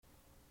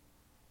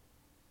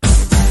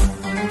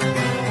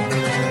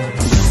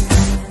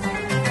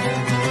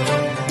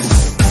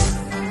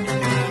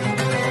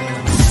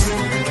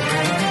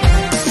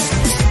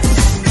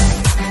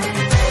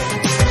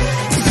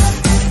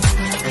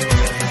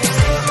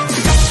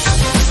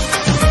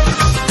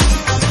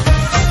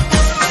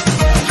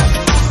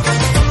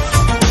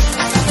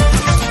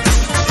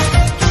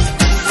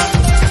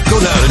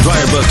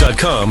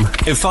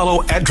DryeRBuzz.com and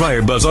follow at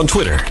DryeRBuzz on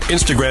Twitter,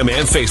 Instagram,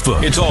 and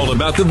Facebook. It's all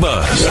about the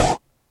buzz.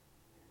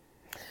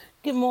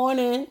 Good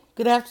morning,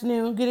 good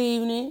afternoon, good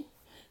evening,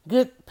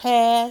 good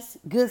past,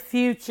 good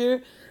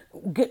future,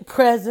 good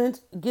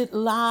present, good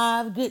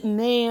live, good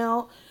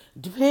now.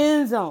 It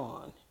depends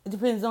on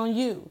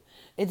you.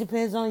 It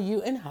depends on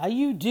you and how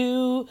you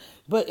do.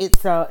 But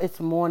it's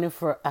morning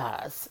for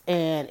us,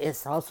 and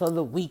it's also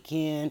the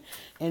weekend,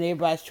 and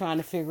everybody's trying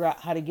to figure out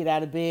how to get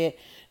out of bed.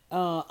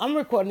 I'm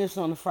recording this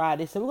on a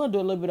Friday, so we're gonna do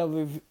a little bit of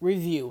a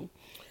review,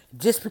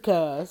 just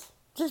because.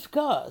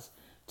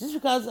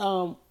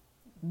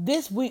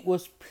 This week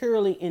was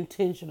purely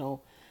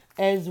intentional.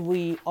 As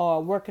we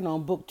are working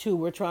on book 2,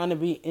 we're trying to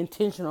be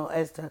intentional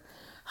as to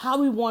how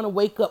we want to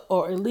wake up,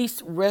 or at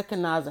least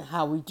recognizing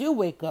how we do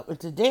wake up. And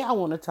today I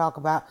want to talk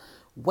about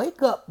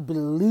wake up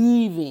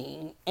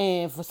believing.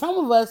 And for some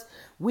of us,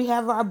 we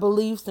have our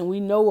beliefs and we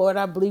know what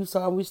our beliefs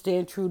are, and we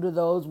stand true to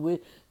those.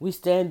 We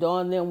stand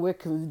on them.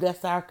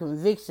 That's our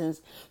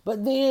convictions.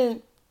 But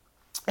then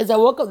as I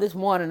woke up this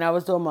morning, I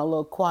was doing my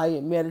little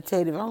quiet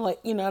meditative. I'm like,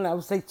 and I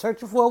was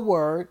searching for a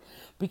word,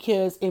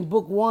 because in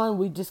book 1,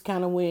 we just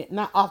kind of went,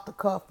 not off the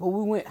cuff, but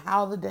we went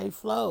how the day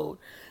flowed.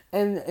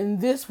 And in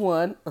this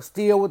one,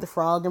 still with the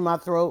frog in my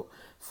throat,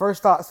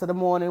 first thoughts of the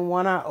morning,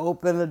 one eye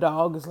open, the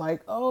dog is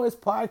like, oh, it's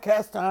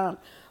podcast time.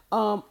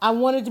 I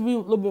wanted to be a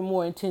little bit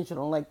more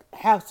intentional, like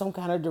have some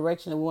kind of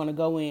direction that we want to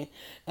go in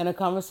and a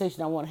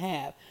conversation I want to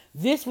have.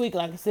 This week,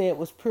 like I said,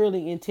 was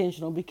purely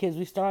intentional because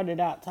we started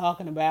out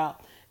talking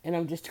about, and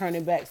I'm just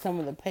turning back some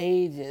of the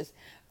pages.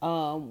 I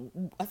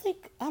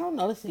don't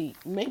know, let's see,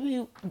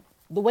 maybe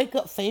the Wake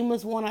Up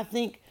Famous one, I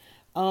think,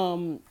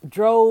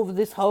 drove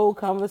this whole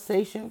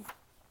conversation.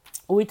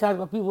 We talked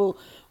about people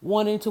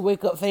wanting to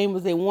wake up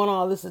famous. They want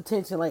all this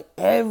attention. Like,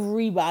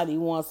 everybody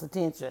wants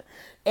attention.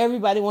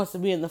 Everybody wants to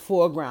be in the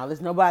foreground.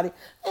 There's nobody,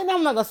 and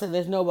I'm not going to say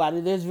there's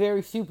nobody. There's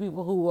very few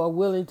people who are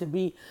willing to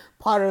be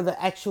part of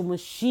the actual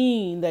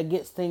machine that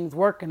gets things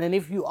working. And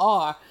if you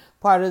are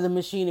part of the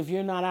machine, if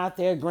you're not out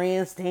there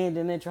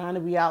grandstanding and trying to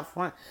be out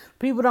front,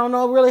 people don't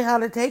know really how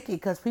to take it,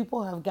 because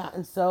people have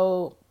gotten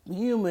so,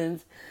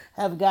 humans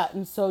have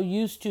gotten so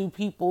used to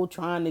people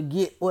trying to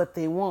get what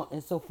they want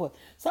and so forth.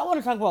 So I want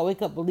to talk about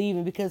wake up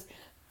believing, because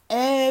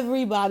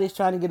everybody's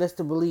trying to get us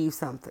to believe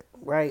something,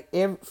 right?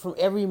 From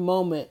every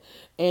moment.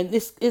 And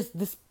this is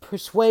this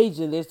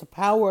persuasion. There's the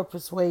power of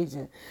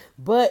persuasion.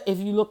 But if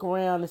you look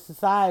around in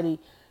society,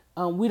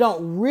 we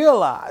don't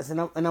realize,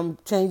 and I'm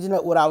changing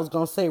up what I was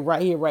going to say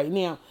right here, right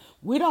now.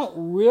 We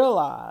don't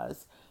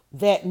realize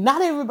that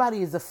not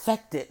everybody is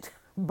affected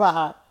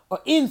by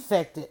or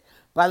infected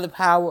by the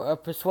power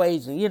of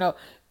persuasion.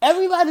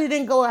 Everybody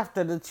didn't go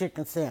after the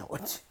chicken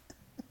sandwich.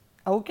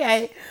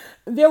 Okay.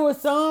 There are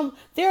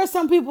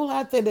some people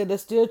out there that are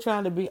still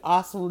trying to be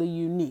awesomely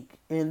unique,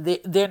 and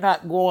they're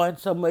not going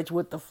so much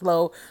with the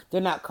flow.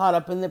 They're not caught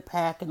up in the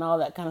pack and all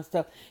that kind of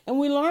stuff. And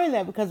we learned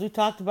that because we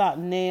talked about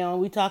now.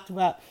 We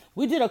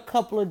did a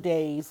couple of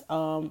days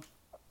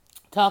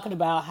talking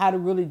about how to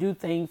really do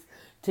things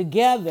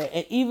together.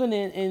 And even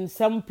in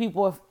some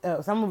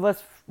of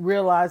us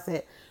realized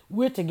that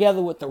we're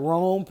together with the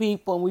wrong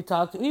people. And we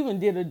even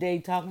did a day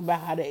talking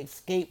about how to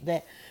escape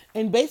that,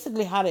 and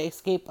basically how to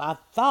escape our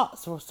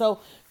thoughts. So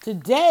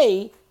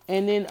today,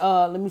 and then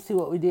let me see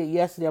what we did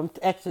yesterday. I'm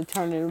actually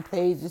turning the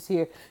pages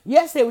here.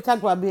 Yesterday we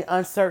talked about being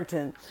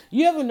uncertain.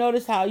 You ever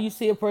notice how you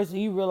see a person,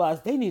 you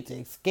realize they need to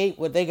escape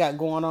what they got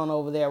going on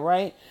over there,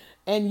 right?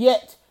 And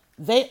yet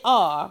they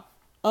are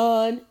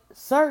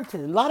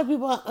uncertain. A lot of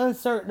people are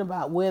uncertain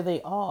about where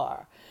they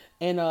are.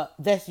 And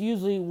that's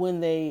usually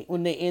when they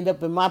end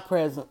up in my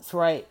presence,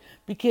 right?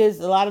 Because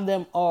a lot of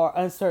them are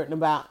uncertain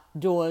about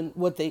doing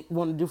what they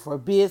want to do for a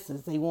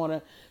business. They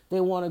want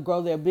to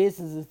grow their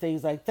business and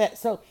things like that.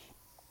 So,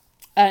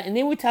 and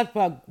then we talked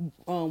about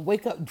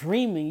wake up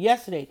dreaming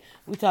yesterday.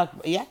 I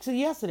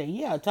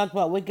talked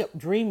about wake up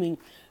dreaming,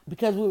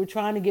 because we were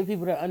trying to get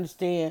people to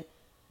understand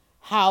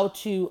how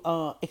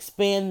to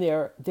expand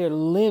their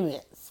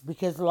limits,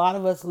 because a lot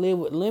of us live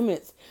with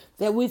limits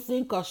that we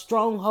think are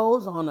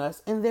strongholds on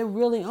us, and they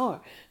really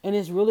aren't. And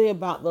it's really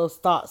about those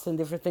thoughts and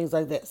different things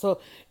like that. So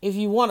if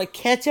you want to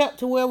catch up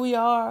to where we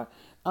are,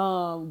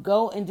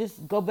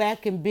 go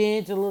back and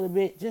binge a little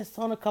bit just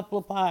on a couple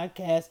of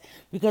podcasts,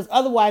 because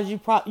otherwise you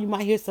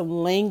might hear some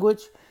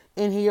language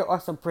in here or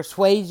some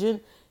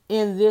persuasion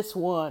in this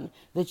one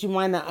that you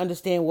might not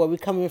understand where we're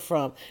coming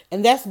from.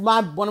 And that's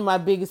one of my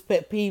biggest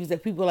pet peeves,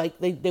 that people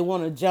they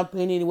want to jump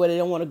in anywhere. They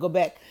don't want to go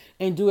back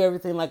and do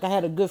everything. Like, I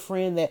had a good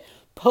friend that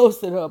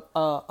posted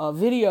a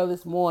video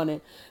this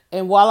morning,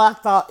 and while I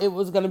thought it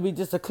was going to be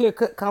just a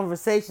clear-cut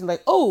conversation,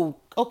 like, oh,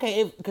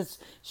 okay, because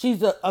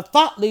she's a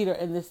thought leader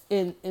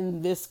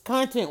in this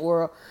content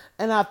world,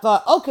 and I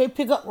thought, okay,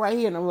 pick up right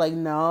here. And I'm like,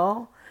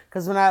 no.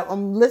 Because when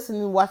I'm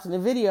listening and watching the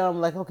video, I'm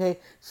like, okay,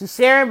 she's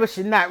sharing, but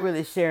she's not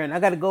really sharing. I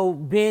got to go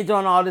binge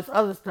on all this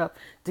other stuff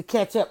to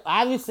catch up.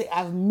 Obviously,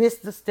 I've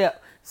missed a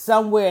step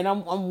somewhere, and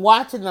I'm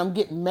watching, and I'm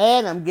getting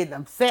mad, I'm getting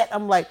upset.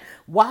 I'm like,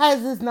 why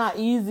is this not as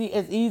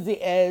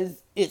easy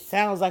as it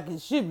sounds like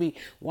it should be.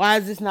 Why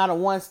is this not a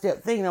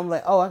one-step thing? And I'm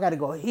like, oh, I got to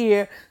go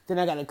here, then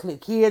I got to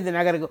click here, then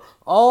I got to go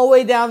all the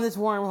way down this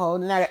wormhole.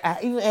 Then I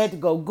even had to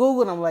go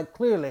Google, and I'm like,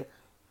 clearly,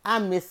 I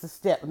missed a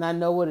step, and I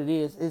know what it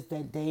is. It's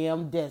that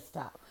damn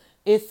desktop.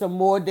 It's some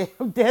more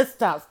damn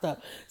desktop stuff.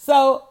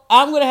 So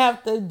I'm going to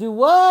have to do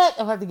what?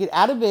 I have to get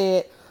out of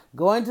bed,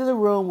 go into the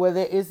room where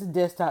there is a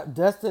desktop,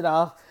 dust it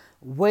off,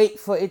 wait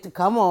for it to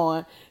come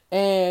on,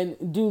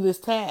 and do this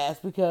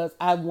task because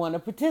I want to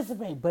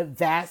participate. But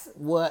that's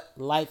what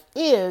life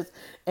is.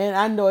 And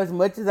I know as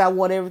much as I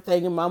want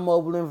everything in my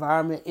mobile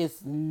environment,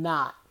 it's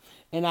not.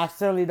 And I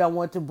certainly don't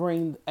want to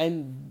bring,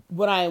 and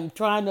what I am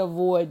trying to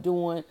avoid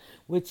doing,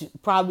 which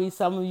probably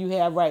some of you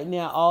have right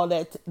now, all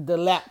that, the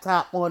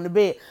laptop on the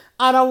bed.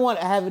 I don't want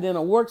to have it in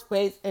a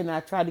workspace, and I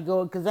try to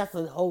go, because that's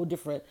a whole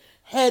different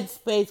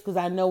headspace, because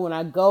I know when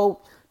I go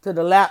to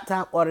the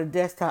laptop or the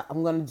desktop,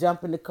 I'm going to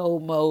jump into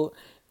code mode,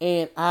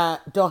 and I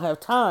don't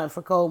have time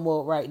for code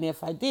mode right now.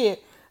 If I did,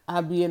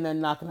 I'd be in there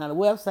knocking out a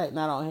website,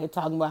 not on here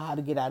talking about how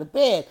to get out of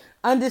bed.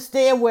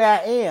 Understand where I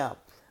am.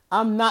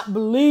 I'm not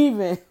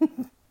believing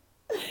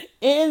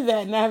in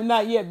that, and I have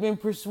not yet been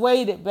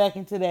persuaded back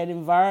into that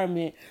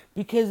environment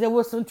because there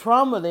was some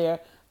trauma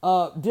there,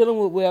 dealing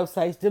with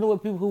websites, dealing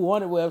with people who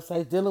wanted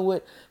websites, dealing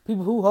with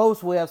people who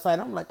host websites.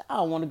 I'm like, I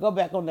don't want to go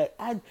back on that.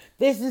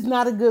 This is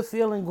not a good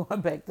feeling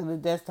going back to the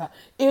desktop.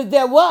 If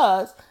there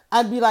was,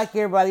 I'd be like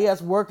everybody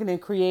else, working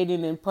and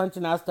creating and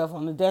punching out stuff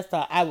on the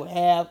desktop. I would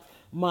have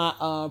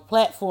my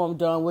platform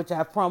done, which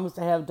I promised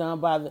to have done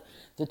by the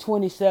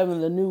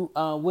 27th, the new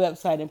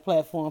website and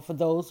platform for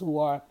those who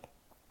are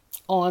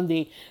on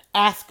the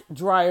Ask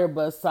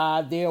Dryerbuzz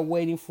side. They're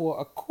waiting for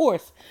a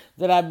course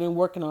that I've been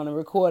working on and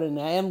recording.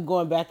 I am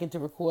going back into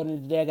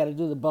recording today. I got to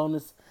do the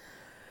bonus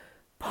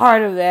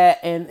part of that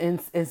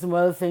and some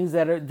other things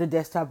that are the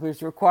desktop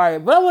is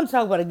required. But I want to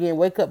talk about, again,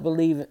 wake up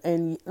believing.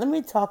 And let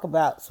me talk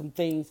about some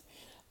things.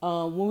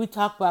 When we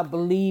talk about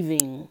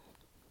believing,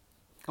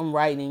 I'm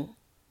writing,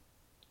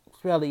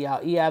 spell it,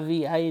 y'all,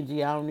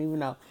 E-I-V-I-N-G, I don't even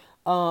know.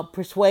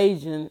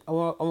 Persuasion, I'm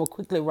going to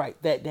quickly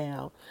write that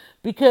down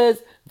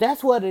because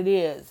that's what it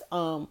is.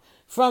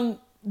 From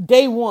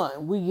day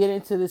one, we get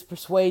into this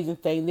persuasion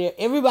thing.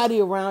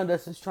 Everybody around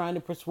us is trying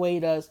to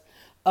persuade us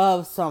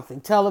of something.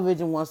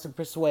 Television wants to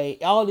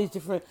persuade. All these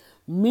different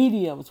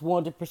mediums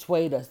want to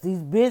persuade us. These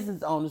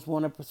business owners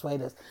want to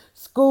persuade us.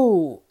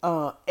 School,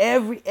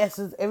 every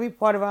essence, every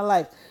part of our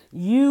life.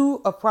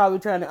 You are probably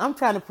I'm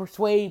trying to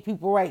persuade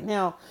people right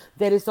now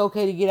that it's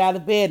okay to get out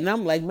of bed. And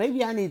I'm like,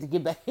 maybe I need to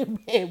get back in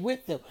bed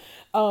with them.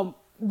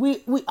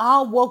 We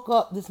all woke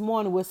up this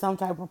morning with some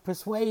type of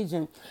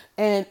persuasion,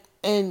 and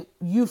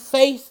you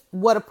face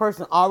what a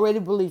person already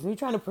believes. You're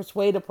trying to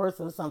persuade a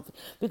person of something,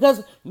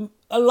 because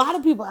a lot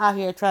of people out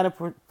here try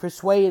to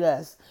persuade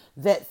us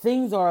that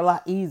things are a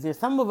lot easier.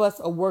 Some of us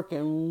are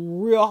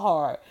working real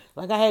hard.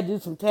 Like I had to do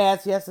some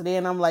tasks yesterday,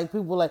 and I'm like,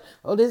 people are like,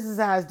 oh, this is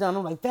how it's done.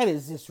 I'm like, that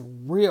is just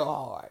real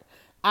hard.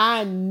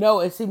 I know,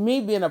 and see,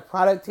 me being a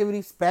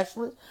productivity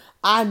specialist,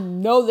 I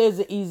know there's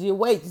an easier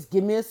way. Just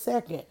give me a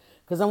second,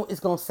 because it's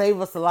going to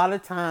save us a lot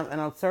of time, and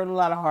I'm certain a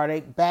lot of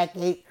heartache,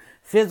 backache,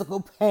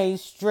 physical pain,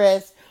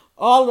 stress,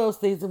 all those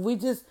things. If we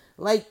just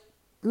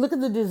look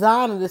at the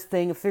design of this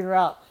thing and figure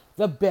out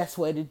the best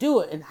way to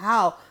do it and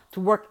how to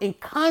work in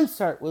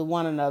concert with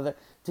one another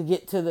to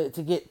get to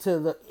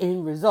the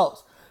end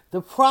results.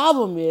 The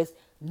problem is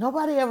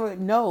nobody ever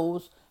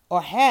knows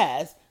or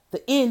has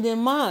the end in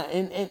mind.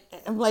 And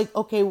I'm like,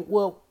 okay,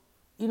 well,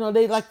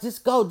 they like,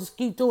 just go, just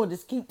keep doing,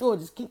 just keep doing,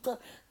 just keep doing.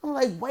 I'm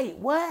like, wait,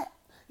 what?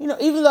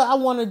 Even though I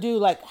want to do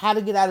like how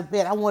to get out of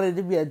bed, I want it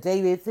to be a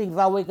daily thing. If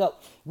I wake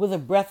up with a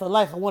breath of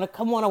life, I want to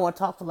come on, I want to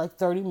talk for like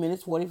 30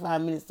 minutes,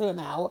 45 minutes to an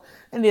hour.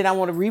 And then I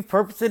want to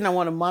repurpose it and I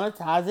want to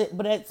monetize it.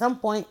 But at some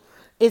point,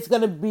 it's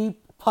going to be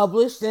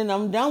published and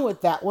I'm done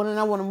with that one. And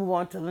I want to move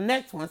on to the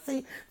next one.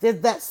 See,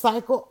 there's that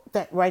cycle,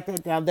 write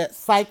that down, that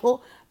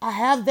cycle. I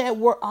have that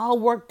all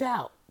worked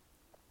out.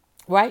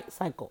 Right?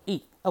 Cycle, E.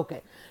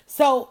 Okay.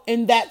 So,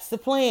 and that's the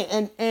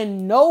plan.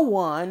 And no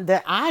one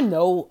that I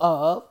know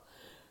of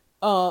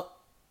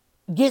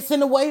gets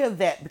in the way of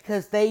that,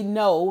 because they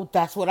know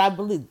that's what I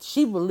believe.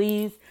 She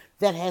believes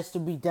that has to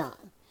be done.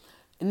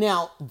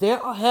 Now, there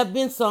have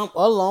been some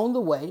along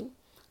the way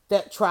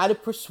that try to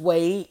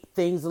persuade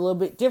things a little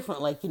bit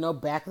different. Like,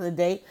 back in the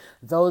day,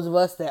 those of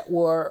us that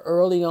were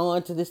early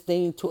on to this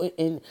thing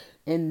in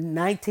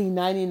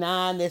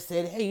 1999, that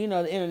said, hey,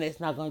 the internet's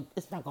not going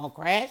to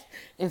crash.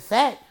 In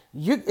fact,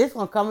 it's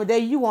going to come a day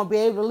you won't be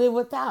able to live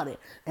without it.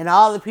 And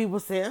all the people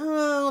said, oh,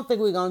 I don't think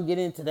we're going to get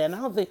into that. And I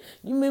don't think,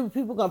 maybe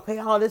people are going to pay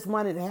all this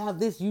money to have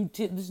this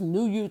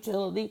new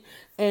utility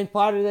and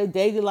part of their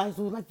daily life.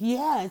 So we're like,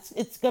 yeah,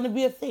 it's going to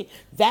be a thing.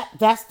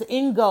 That's the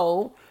end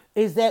goal,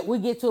 is that we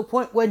get to a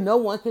point where no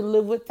one can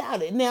live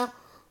without it. Now,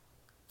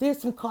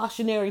 there's some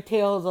cautionary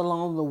tales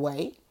along the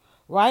way,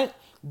 right?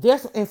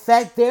 There's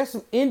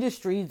some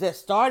industries that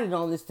started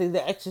on this thing,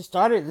 that actually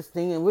started this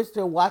thing, and we're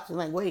still watching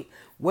like, wait,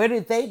 where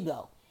did they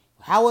go?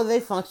 How are they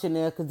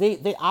functioning? Because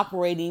they're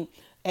operating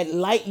at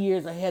light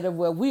years ahead of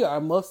where we are.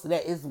 Most of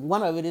that is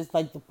one of it is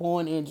like the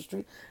porn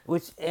industry,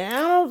 which and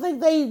I don't think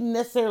they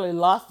necessarily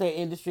lost their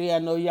industry. I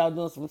know y'all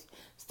doing some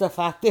stuff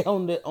out there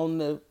on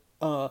the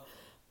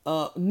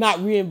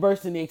not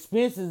reimbursing the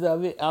expenses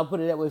of it. I'll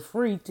put it that way,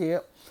 free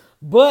tip,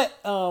 but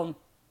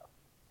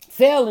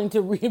failing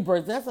to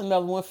reimburse. That's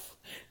another one.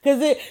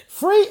 Because it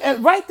free.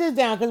 Write this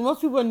down because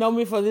most people know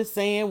me for this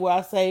saying where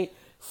I say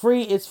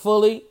free is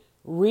fully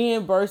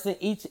reimbursing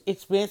each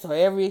expense or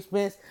every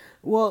expense.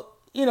 Well,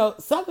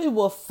 some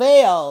people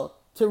fail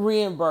to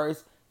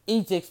reimburse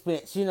each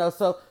expense.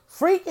 So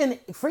free can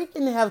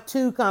have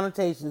two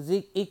connotations.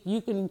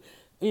 You can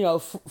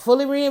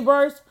fully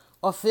reimburse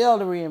or fail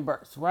to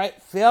reimburse. Right?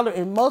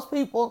 And most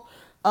people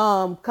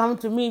come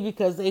to me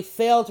because they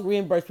fail to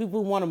reimburse.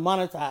 People who want to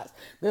monetize.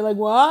 They're like,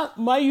 well,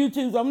 my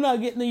YouTube's, I'm not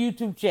getting a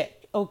YouTube check.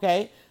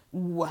 Okay.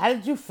 How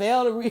did you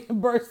fail to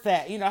reimburse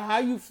that? How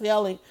are you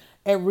failing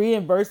at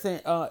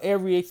reimbursing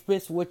every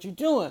expense for what you're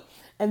doing?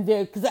 And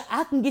there, because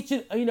I can get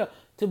you,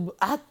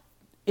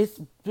 it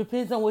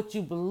depends on what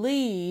you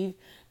believe,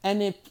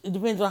 and it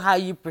depends on how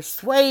you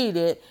persuade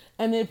it,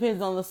 and it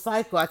depends on the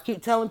cycle. I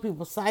keep telling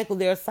people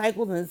there are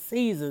cycles and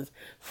seasons.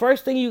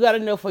 First thing you got to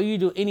know before you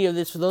do any of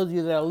this, for those of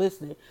you that are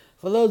listening,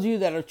 for those of you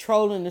that are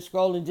trolling and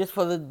scrolling just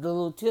for the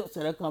little tips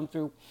that have come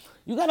through,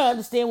 you got to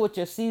understand what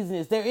your season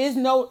is. There's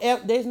no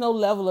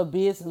level of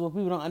business where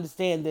people don't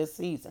understand their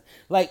season.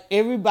 Like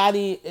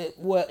everybody,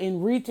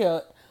 in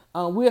retail,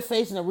 we're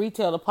facing a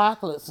retail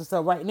apocalypse, and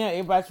so right now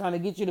everybody's trying to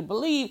get you to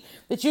believe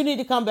that you need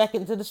to come back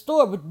into the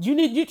store, but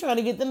you're trying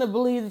to get them to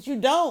believe that you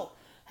don't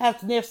have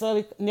to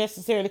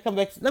necessarily come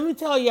back. Let me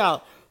tell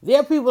y'all, there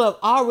are people who have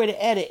already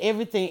added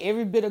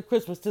every bit of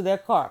Christmas to their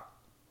cart.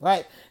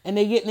 Right? And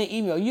they get in the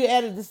email. You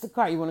added this to the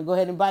cart. You want to go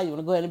ahead and buy it? You want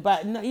to go ahead and buy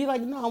it? No, you're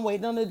like, no, I'm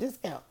waiting on the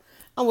discount.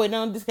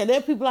 There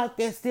are people out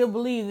there still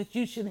believe that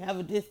you should have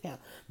a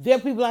discount. There are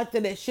people out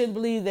there that should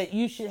believe that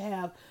you should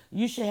have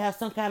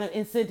some kind of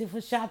incentive for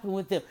shopping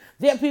with them.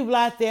 There are people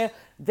out there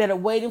that are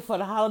waiting for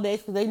the holidays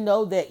because they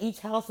know that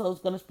each household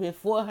is going to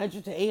spend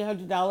 $400 to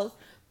 $800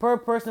 per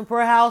person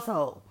per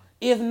household,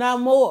 if not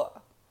more,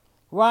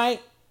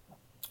 right?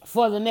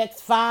 For the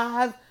next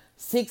 5-6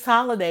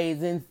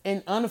 holidays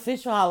and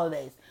unofficial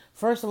holidays.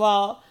 First of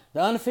all,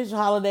 the unofficial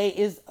holiday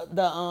is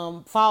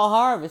the Fall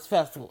Harvest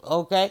Festival,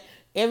 okay?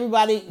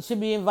 Everybody should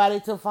be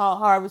invited to Fall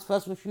Harvest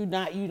Festival. If you're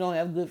not, you don't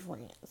have good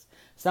friends.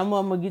 Some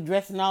of them will get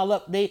dressing all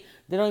up. They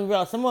don't even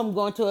realize. Some of them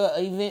going to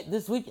an event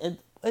this week.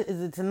 Is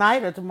it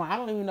tonight or tomorrow? I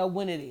don't even know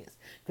when it is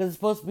because it's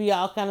supposed to be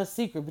all kind of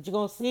secret. But you're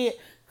going to see it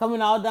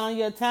coming all down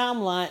your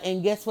timeline.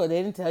 And guess what?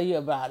 They didn't tell you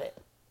about it.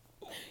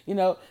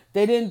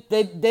 They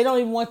don't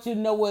even want you to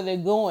know where they're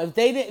going.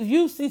 If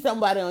you see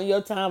somebody on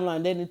your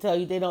timeline, they didn't tell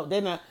you. They're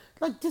not.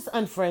 Like, just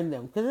unfriend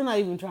them because they're not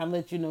even trying to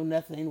let you know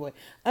nothing anyway.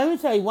 Let me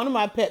tell you, one of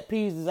my pet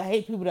peeves is I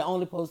hate people that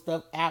only post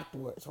stuff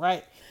afterwards,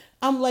 right?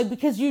 I'm like,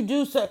 because you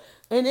do so,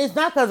 and it's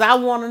not because I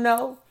want to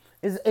know.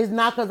 It's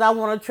not because I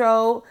want to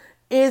troll.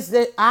 It's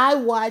that I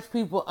watch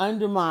people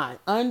undermine.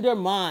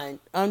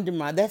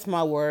 That's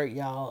my word,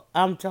 y'all.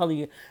 I'm telling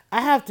you,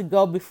 I have to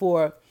go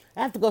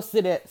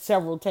sit at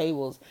several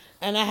tables,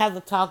 and I have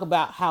to talk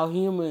about how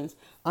humans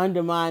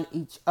undermine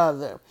each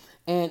other.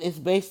 And it's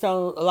based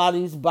on a lot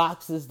of these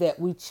boxes that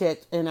we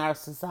checked in our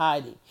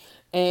society.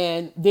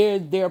 And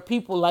there are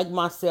people like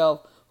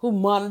myself who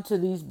monitor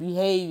these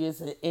behaviors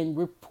and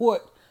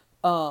report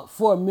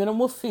for a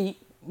minimal fee.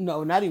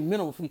 No, not even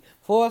minimal fee.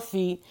 For a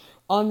fee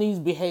on these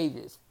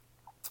behaviors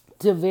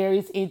to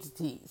various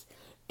entities.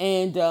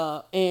 And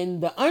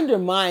the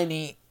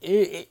undermining,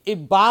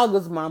 it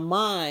boggles my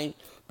mind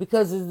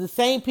because it's the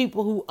same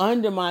people who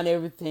undermine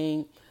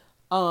everything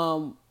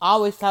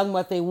always talking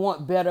about they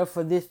want better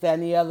for this, that,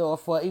 and the other,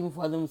 or even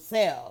for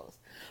themselves.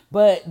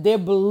 But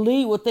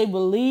what they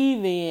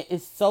believe in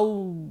is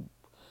so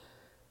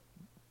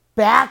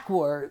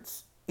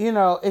backwards.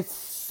 It's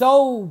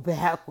so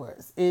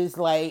backwards. It's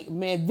like,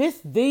 man,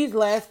 these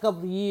last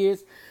couple of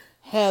years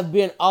have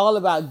been all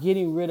about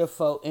getting rid of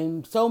folk,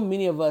 and so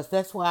many of us.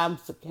 That's why I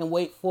can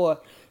wait for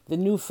the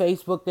new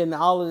Facebook and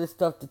all of this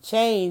stuff to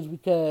change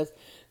because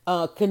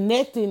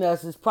connecting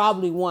us is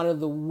probably one of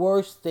the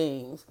worst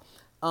things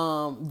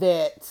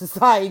that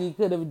society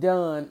could have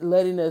done,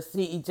 letting us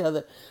see each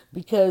other,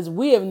 because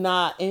we have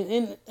not,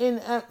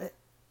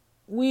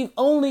 we've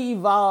only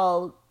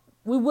evolved.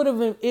 We would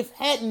have, if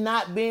had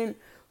not been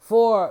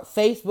for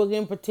Facebook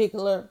in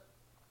particular,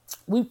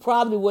 we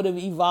probably would have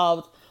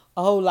evolved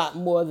a whole lot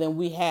more than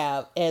we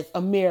have as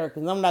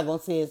Americans. I'm not going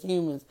to say as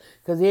humans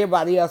because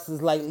everybody else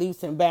is like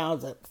leaps and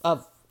bounds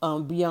of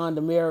beyond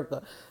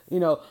America,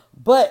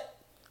 but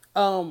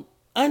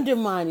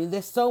undermining.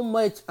 There's so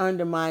much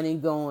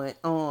undermining going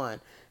on,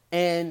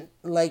 and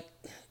like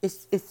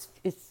it's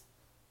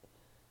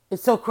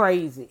so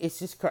crazy. It's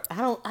just I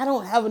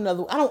don't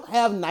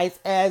have nice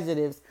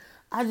adjectives.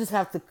 I just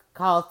have to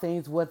call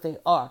things what they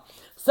are.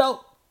 So,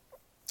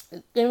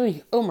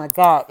 oh my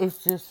God,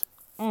 it's just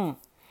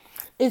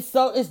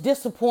it's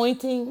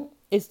disappointing.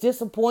 It's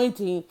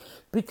disappointing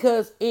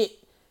because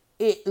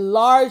it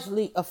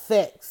largely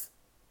affects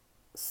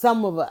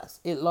some of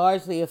us. It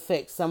largely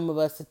affects some of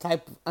us, the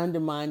type of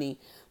undermining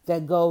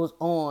that goes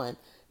on.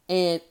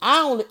 And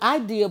I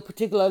deal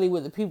particularly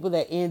with the people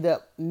that end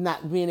up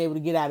not being able to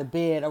get out of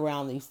bed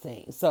around these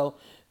things. So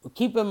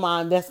keep in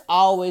mind that's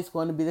always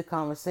going to be the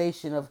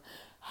conversation of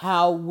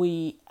how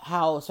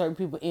certain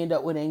people end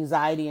up with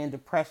anxiety and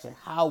depression,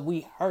 how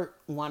we hurt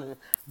one another.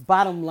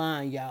 Bottom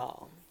line,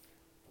 y'all,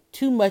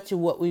 too much of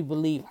what we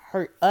believe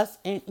hurt us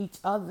and each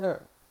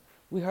other.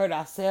 We hurt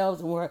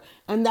ourselves,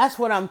 and that's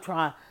what I'm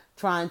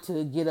trying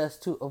to get us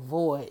to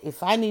avoid.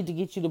 If I need to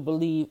get you to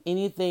believe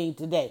anything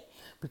today,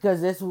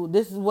 because this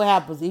is what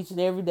happens each and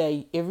every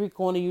day, every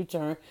corner you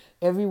turn,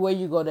 everywhere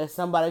you go, there's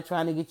somebody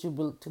trying to get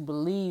you to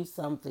believe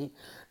something.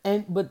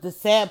 But the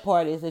sad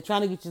part is they're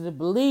trying to get you to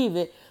believe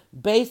it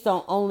based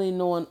on only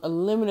knowing a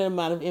limited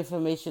amount of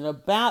information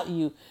about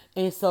you.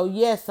 And so,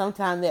 yes,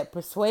 sometimes that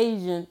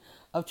persuasion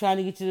of trying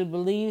to get you to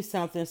believe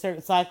something,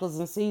 certain cycles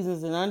and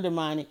seasons, and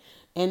undermining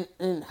and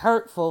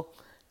hurtful,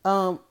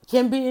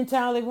 can be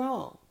entirely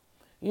wrong.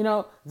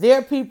 There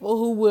are people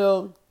who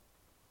will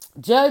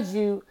judge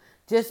you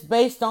just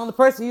based on the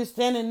person you're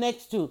standing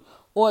next to,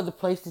 or the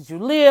place that you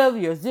live,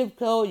 your zip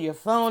code, your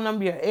phone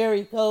number, your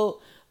area code,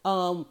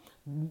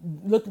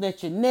 looking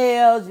at your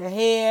nails, your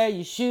hair,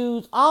 your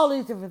shoes, all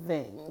these different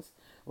things,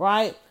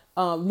 right?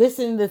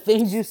 Listening to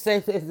things you say.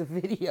 There's a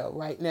video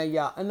right now,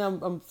 y'all, and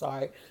I'm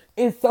sorry,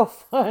 it's so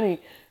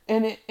funny,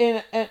 and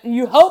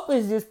you hope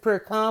it's just pure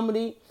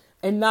comedy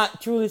and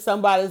not truly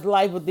somebody's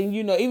life, but then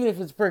even if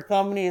it's pure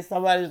comedy, it's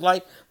somebody's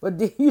life, but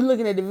then you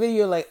looking at the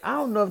video like, I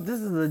don't know if this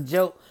is a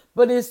joke,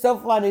 but it's so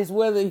funny. It's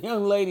where the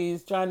young lady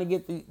is trying to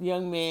get the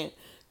young man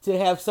to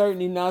have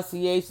certain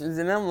enunciations,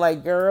 and I'm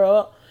like,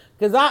 girl.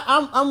 Because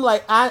I'm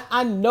like,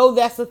 I know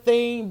that's a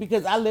thing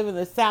because I live in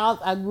the South.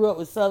 I grew up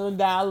with Southern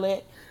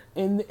dialect.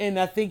 And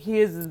I think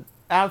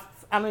I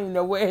don't even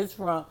know where it's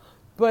from.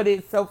 But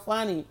it's so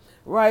funny,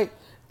 right?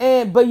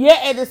 But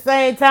yet at the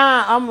same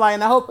time, I'm like,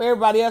 and I hope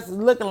everybody else is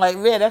looking like,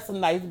 man, that's a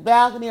nice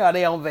balcony. Are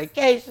they on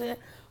vacation?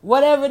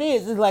 Whatever it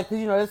is. It's like,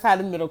 that's how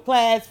the middle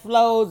class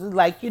flows. It's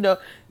like,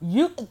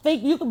 you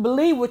think you can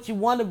believe what you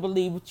want to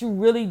believe, but you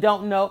really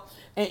don't know.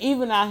 And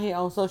even out here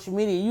on social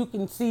media, you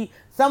can see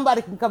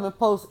somebody can come and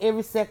post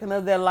every second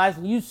of their life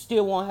and you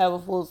still won't have a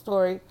full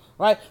story,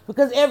 right?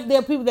 Because there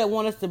are people that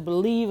want us to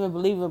believe and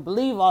believe and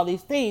believe all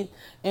these things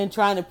and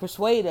trying to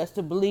persuade us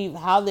to believe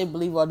how they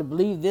believe or to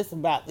believe this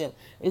about them.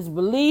 It's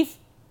belief,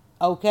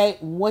 okay?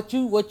 What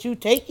you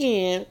take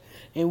in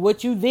and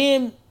what you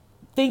then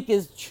think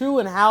is true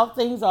and how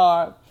things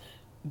are.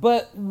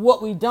 But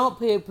what we don't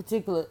pay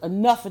particular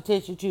enough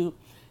attention to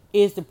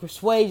is the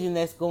persuasion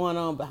that's going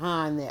on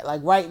behind that.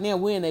 Like right now,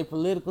 we're in a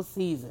political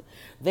season.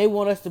 They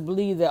want us to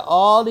believe that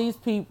all these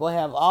people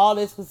have all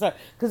this concern.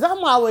 Because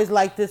I'm always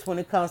like this when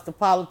it comes to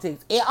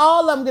politics. And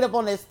all of them get up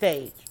on that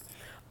stage.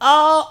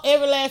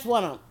 Every last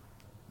one of them.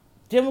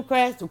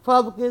 Democrats,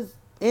 Republicans,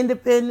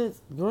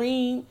 Independents,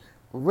 green,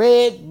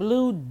 red,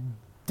 blue,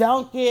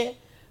 donkey,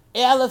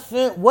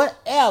 elephant,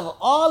 whatever.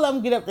 All of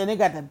them get up there and they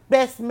got the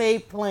best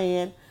made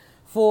plan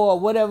for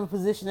whatever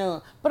position they're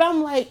on. But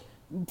I'm like,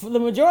 for the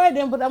majority of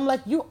them, but I'm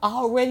like, you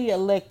already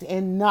elected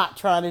and not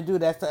trying to do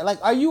that stuff.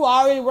 Like, are you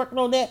already working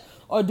on that?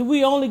 Or do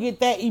we only get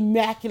that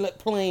immaculate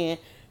plan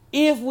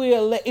if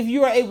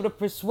you are able to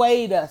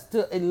persuade us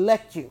to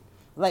elect you?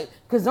 Like,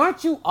 because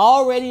aren't you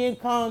already in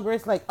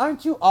Congress? Like,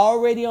 aren't you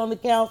already on the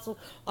council?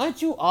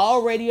 Aren't you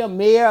already a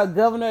mayor, a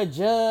governor, a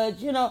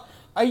judge?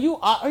 Are you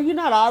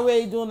not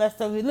already doing that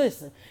stuff?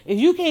 Listen, if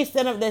you can't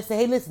stand up there and say,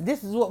 hey, listen,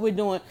 this is what we're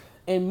doing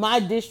in my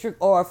district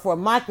or for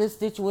my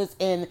constituents,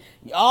 and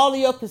all of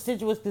your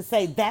constituents can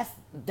say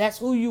that's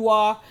who you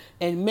are,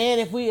 and man,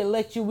 if we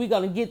elect you, we're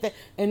gonna get that.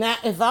 And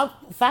if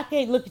I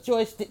can't look at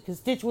your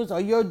constituents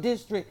or your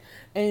district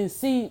and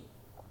see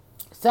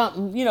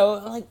something,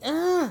 like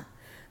I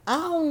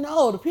don't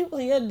know, the people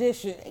in your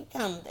district they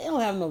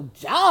don't have no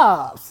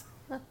jobs.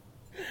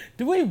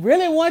 Do we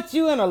really want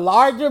you in a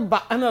larger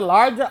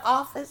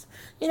office?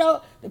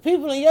 The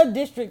people in your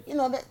district, they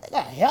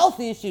got health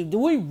issues. Do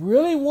we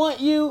really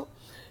want you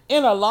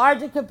in a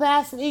larger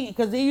capacity?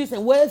 Because you say,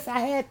 well, if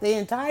I had the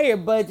entire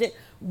budget,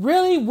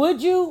 really,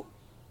 would you?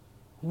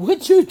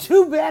 Would you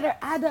do better?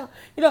 I don't.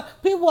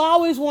 People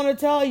always want to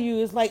tell you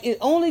it's like it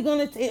only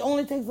takes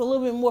a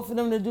little bit more for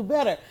them to do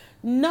better.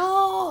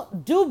 No,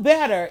 do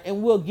better,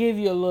 and we'll give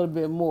you a little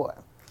bit more,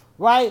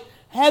 right?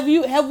 Have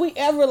you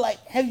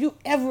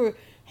ever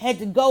had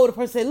to go to the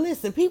person and say,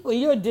 listen, people in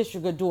your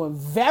district are doing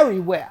very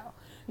well.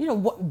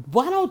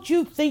 Why don't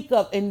you think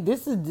of, and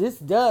this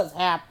does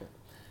happen.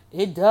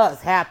 It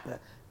does happen.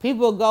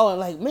 People going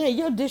like, man,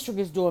 your district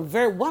is doing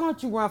why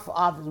don't you run for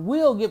office?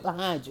 We'll get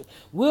behind you.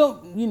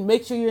 We'll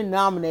make sure you're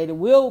nominated.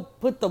 We'll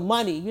put the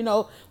money,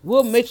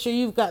 we'll make sure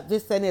you've got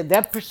this and that.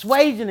 That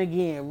persuasion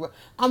again.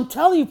 I'm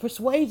telling you,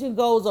 persuasion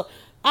goes on.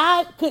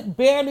 I could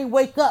barely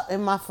wake up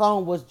and my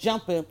phone was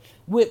jumping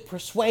with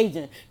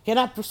persuasion. Can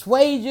I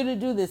persuade you to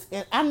do this?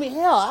 And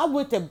hell, I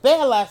went to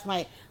bed last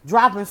night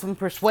dropping some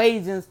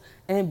persuasions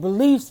and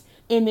beliefs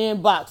in the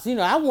inbox.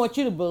 I want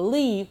you to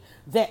believe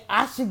that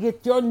I should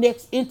get your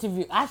next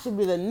interview. I should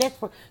be the next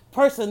person.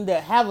 person to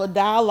have a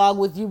dialogue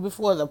with you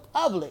before the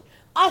public.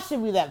 I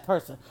should be that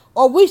person,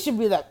 or we should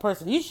be that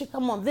person. You should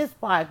come on this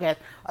podcast,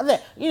 or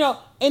that,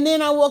 And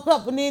then I woke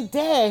up, and then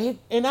dad,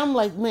 and I'm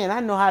like, man,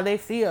 I know how they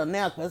feel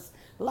now, cause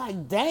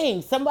like,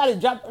 dang, somebody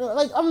dropped.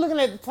 Like, I'm looking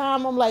at the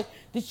time, I'm like,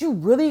 did you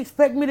really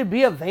expect me to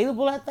be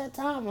available at that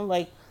time? I'm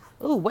like,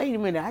 oh, wait a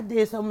minute, I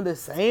did some of the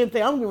same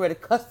thing. I'm getting ready to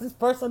cuss this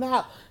person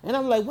out, and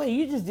I'm like, wait,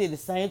 you just did the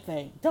same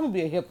thing. Don't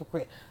be a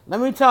hypocrite. Let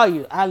me tell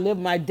you, I live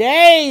my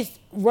days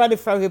running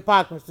from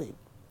hypocrisy.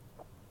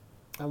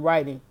 I'm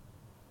writing.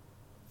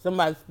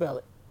 Somebody spell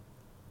it.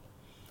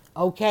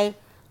 Okay?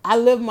 I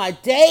live my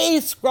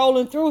days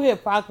scrolling through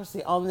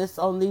hypocrisy on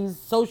these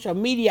social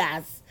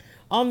medias.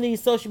 On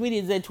these social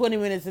medias at 20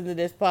 minutes into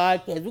this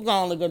podcast. We're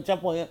only going to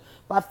jump on here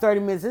about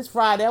 30 minutes. It's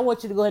Friday. I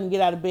want you to go ahead and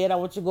get out of bed. I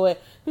want you to go ahead.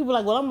 People are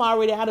like, well, I'm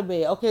already out of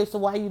bed. Okay, so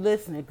why are you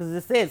listening? Because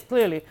it says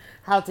clearly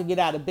how to get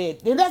out of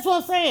bed. And that's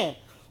what I'm saying.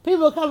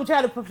 People come and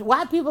try to,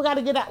 why people got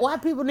to get out? Why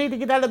people need to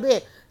get out of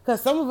bed?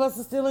 Because some of us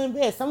are still in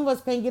bed. Some of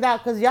us can't get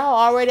out because y'all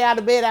already out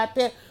of bed out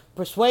there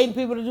persuading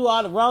people to do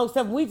all the wrong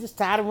stuff. We just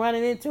tired of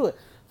running into it.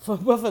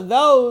 But for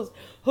those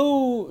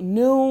who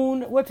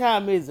noon, what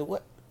time is it?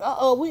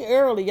 We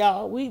early,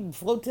 y'all. We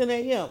before 10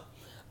 a.m.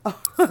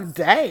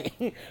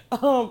 Dang.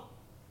 I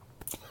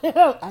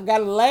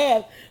gotta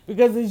laugh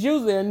because it's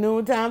usually a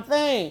noontime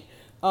thing.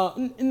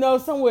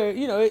 Somewhere,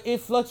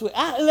 it fluctuates.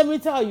 Let me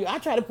tell you, I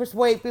try to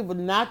persuade people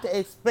not to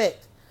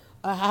expect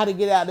how to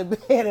get out of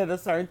bed at a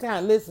certain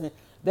time. Listen,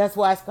 that's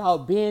why it's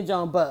called binge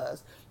on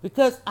buzz,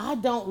 because I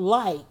don't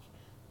like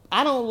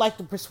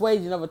the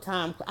persuasion of a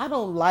time. I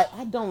don't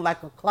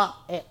like a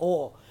clock at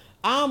all.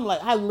 I'm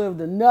like, I lived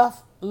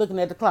enough looking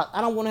at the clock. I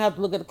don't want to have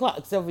to look at the clock,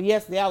 except for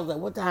yesterday. I was like,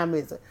 what time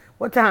is it?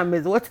 What time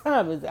is it? What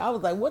time is it? I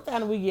was like, what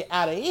time do we get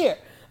out of here?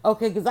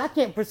 Okay, because I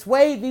can't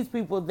persuade these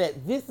people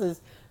that this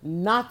is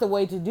not the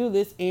way to do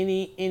this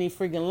any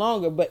freaking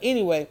longer. But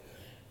anyway,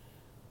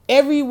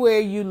 everywhere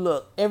you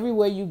look,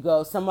 everywhere you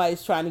go,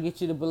 somebody's trying to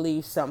get you to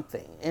believe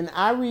something. And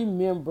I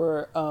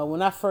remember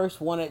when I first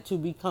wanted to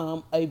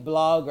become a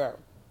blogger,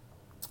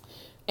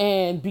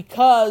 and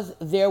because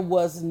there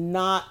was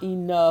not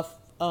enough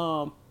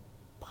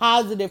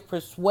positive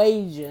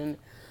persuasion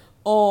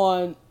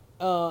on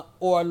or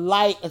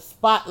a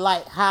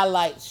spotlight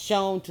highlights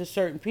shown to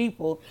certain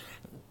people,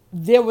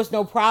 there was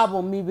no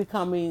problem me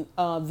becoming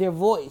their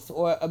voice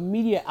or a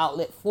media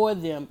outlet for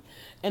them.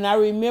 And I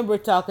remember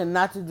talking,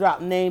 not to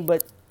drop name,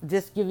 but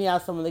just giving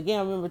out some of the game.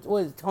 I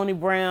remember, Tony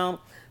Brown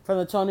from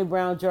the Tony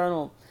Brown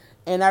Journal.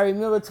 And I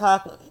remember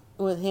talking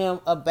with him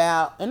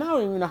about, and I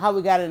don't even know how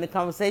we got in the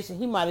conversation.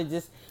 He might have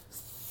just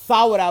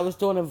saw what I was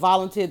doing and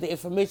volunteered the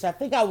information. I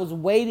think I was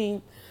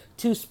waiting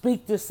to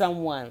speak to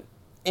someone,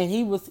 and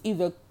he was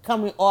either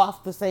coming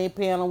off the same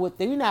panel with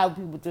them. You know how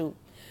people do.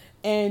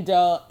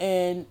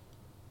 And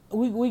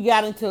we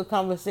got into a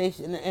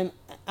conversation, and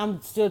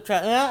I'm still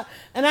trying.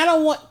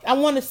 I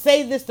want to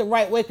say this the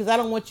right way, because I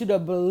don't want you to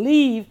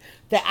believe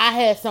that I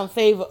had some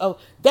favor of.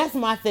 That's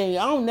my thing.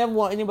 I don't never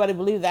want anybody to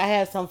believe that I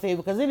had some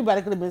favor, because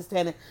anybody could have been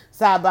standing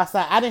side by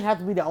side. I didn't have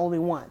to be the only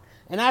one,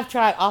 and I've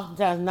tried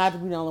oftentimes not to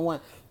be the only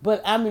one.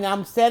 But I mean,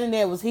 I'm standing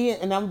there. It was he,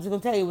 and I'm just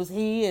gonna tell you, it was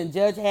he and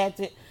Judge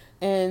Hatchett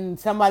and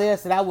somebody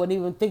else that I wasn't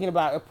even thinking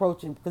about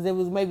approaching, because it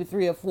was maybe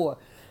 3 or 4,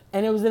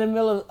 and it was in the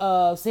middle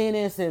of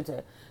CNN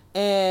Center.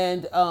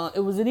 And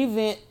it was an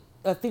event,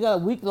 I think a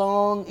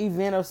week-long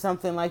event or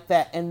something like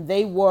that, and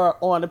they were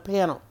on a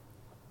panel.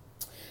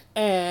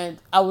 And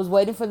I was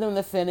waiting for them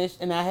to finish,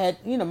 and I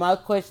had, my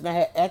question I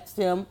had asked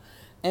him,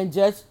 and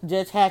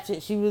Judge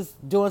Hatchett, she was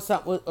doing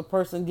something with a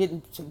person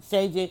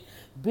exchanging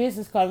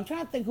business cards. I'm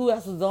trying to think who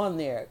else was on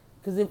there,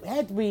 because it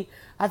had to be,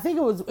 I think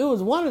it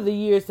was one of the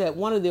years that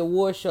one of the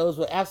award shows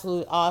were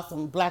absolutely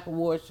awesome, black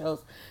award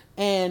shows,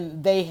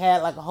 and they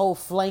had like a whole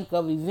flank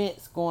of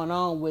events going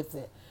on with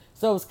it.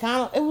 So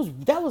it was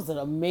that was an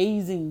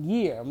amazing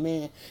year,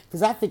 man,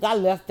 because I think I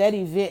left that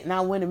event and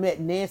I went and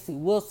met Nancy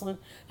Wilson.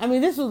 I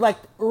mean, this was like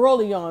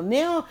early on.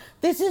 Now,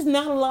 there's just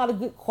not a lot of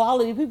good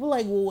quality. People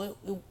like, well,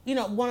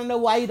 want to know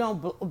why you don't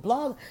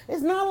blog.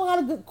 There's not a lot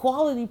of good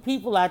quality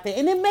people out there.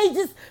 And it may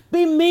just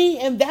be me,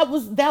 and that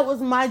was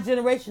my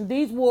generation.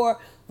 These were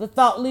the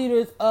thought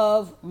leaders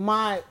of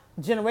my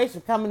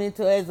generation coming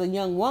into as a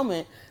young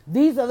woman.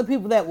 These are the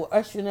people that were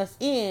ushering us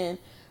in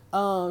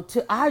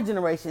to our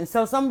generation.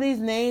 So some of these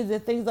names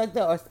and things like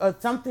that are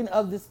something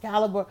of this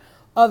caliber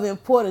of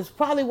importance.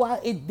 Probably why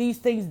these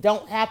things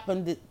don't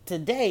happen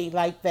today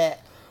like that,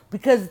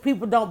 because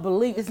people don't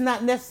believe. It's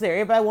not necessary.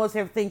 Everybody wants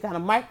everything kind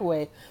of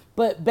microwave.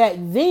 But back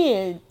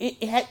then,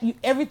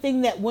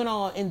 everything that went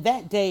on in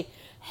that day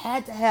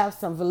had to have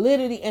some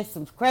validity and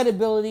some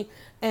credibility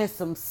and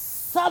some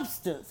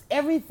substance.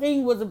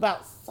 Everything was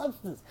about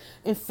substance.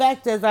 In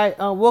fact, as I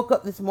woke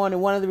up this morning,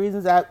 one of the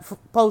reasons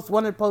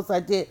one of the posts I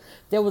did,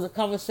 there was a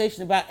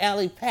conversation about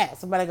Allie Pat.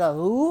 Somebody go,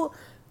 who?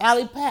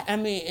 Allie Pat. I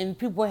mean, and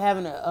people were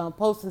having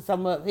posting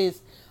some of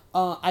his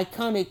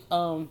iconic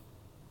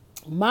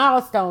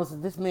milestones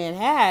that this man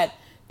had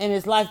in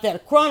his life that are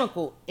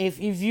chronicled. If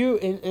you,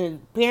 and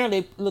apparently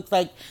it looks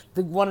like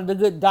one of the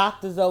good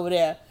doctors over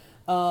there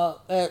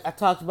I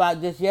talked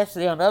about just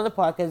yesterday on the other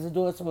podcast. Is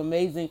doing some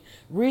amazing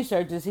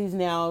research. As he's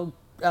now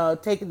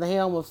taking the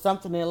helm of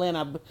something in Atlanta.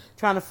 I'm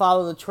trying to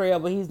follow the trail,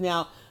 but he's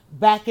now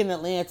back in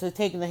Atlanta,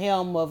 taking the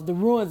helm of the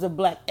ruins of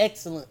Black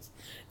excellence.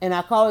 And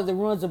I call it the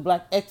ruins of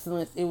Black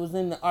excellence. It was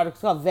in the article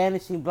called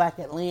 "Vanishing Black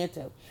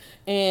Atlanta,"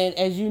 and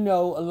as you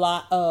know, a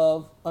lot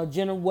of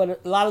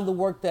the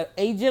work that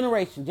a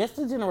generation, just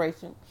a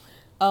generation,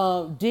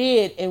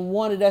 did and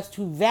wanted us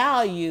to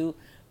value,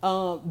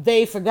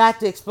 they forgot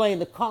to explain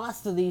the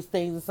cost of these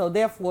things, and so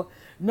therefore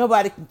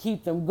nobody can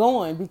keep them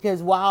going,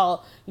 because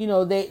while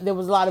there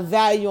was a lot of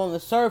value on the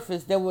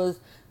surface, there was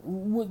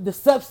the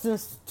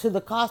substance to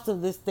the cost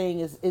of this thing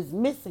is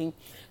missing,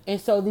 and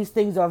so these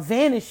things are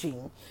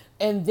vanishing,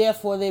 and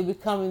therefore they're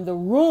becoming the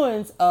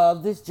ruins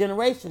of this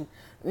generation.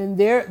 And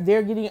they're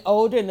getting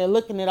older, and they're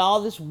looking at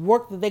all this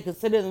work that they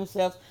consider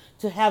themselves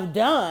to have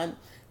done,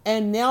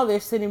 and now they're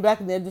sitting back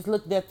and they're just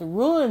looking at the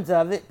ruins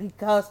of it,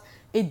 because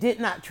it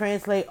did not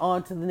translate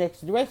on to the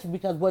next generation.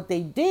 Because what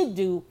they did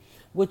do,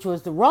 which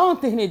was the wrong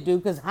thing to do,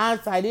 because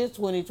hindsight is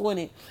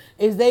 2020,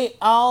 is they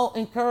all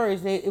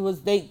encouraged.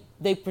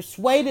 They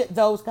persuaded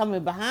those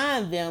coming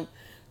behind them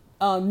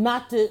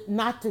not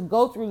to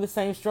go through the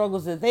same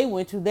struggles that they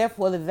went to.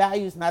 Therefore, the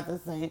value is not the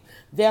same.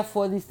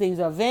 Therefore, these things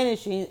are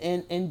vanishing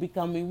and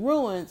becoming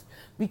ruins,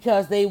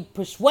 because they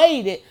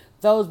persuaded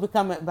those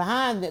coming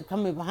behind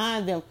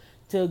them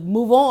to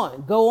move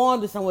on, go on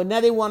to somewhere.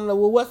 Now they want to know,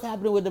 well, what's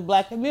happening with the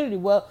Black community?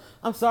 Well,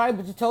 I'm sorry,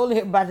 but you told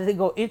everybody to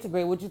go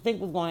integrate. What you think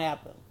was going to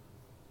happen?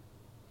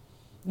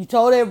 You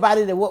told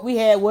everybody that what we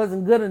had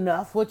wasn't good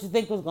enough. What you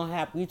think was going to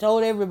happen? You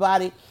told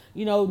everybody,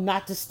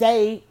 not to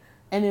stay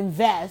and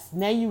invest.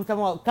 Now you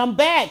come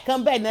back.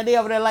 Now they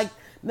over there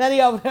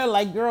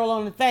like girl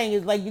on the thing.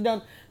 It's like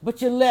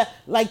but you left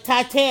like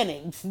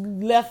Titanic.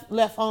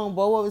 Left home,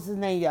 boy. What was his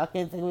name? Y'all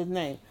can't think of his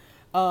name.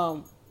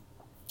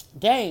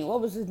 Dang, what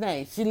was his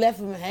name? She left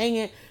him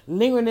hanging,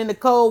 lingering in the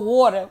cold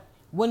water.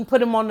 Wouldn't put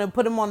him on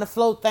the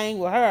float thing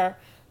with her.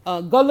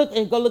 Go look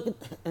at.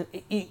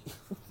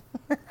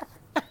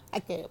 I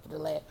can't help but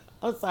laugh.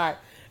 I'm sorry.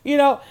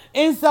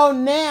 And so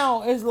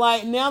now it's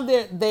like, now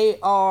they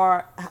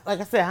are,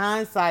 like I said,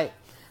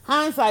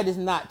 hindsight is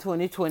not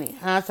 2020.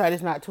 Hindsight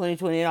is not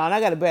 2020 at all. And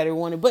I got a better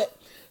one. But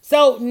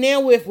so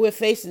now we're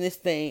facing this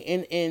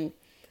thing, and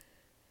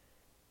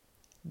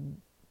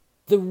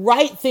the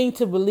right thing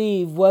to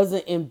believe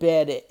wasn't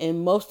embedded.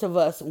 And most of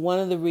us, one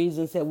of the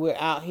reasons that we're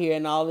out here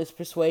and all this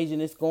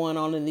persuasion is going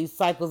on in these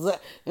cycles.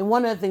 And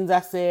one of the things I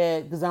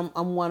said, because I'm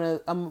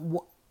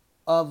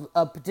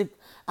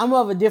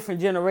of a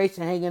different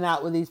generation hanging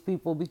out with these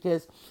people,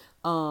 because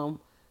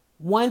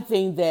one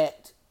thing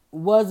that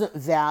wasn't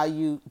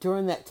valued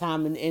during that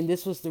time, and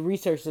this was the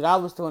research that I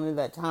was doing at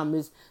that time,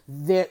 is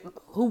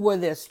who were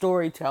their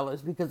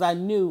storytellers, because I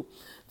knew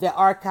their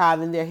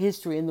archive and their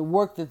history and the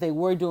work that they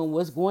were doing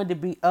was going to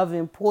be of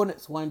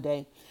importance one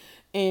day.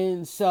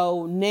 And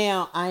so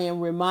now I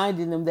am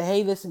reminding them that,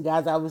 hey, listen,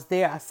 guys, I was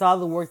there. I saw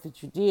the work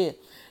that you did.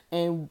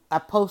 And I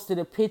posted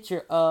a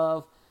picture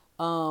of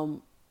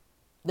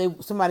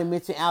somebody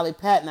mentioned Allie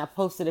Patton. I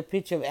posted a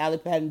picture of Allie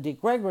Patton and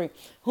Dick Gregory,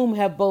 whom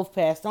have both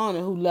passed on,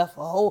 and who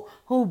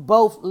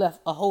both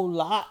left a whole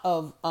lot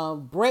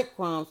of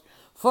breadcrumbs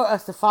for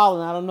us to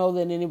follow. And I don't know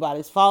that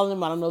anybody's following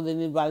them. I don't know that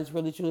anybody's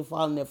really truly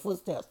following their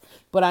footsteps.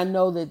 But I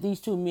know that these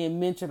two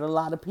men mentored a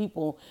lot of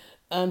people.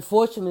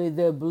 Unfortunately,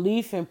 their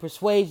belief and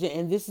persuasion,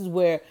 and this is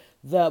where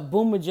the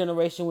boomer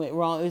generation went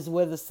wrong, is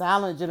where the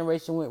silent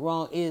generation went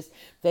wrong, is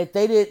that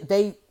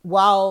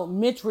while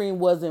mentoring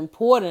was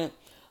important,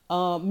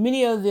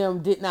 many of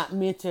them did not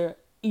mentor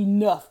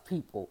enough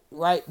people,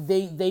 right?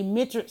 They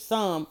mentored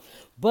some,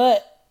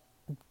 but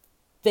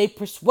they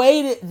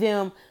persuaded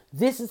them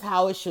this is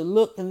how it should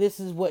look and this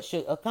is what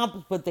should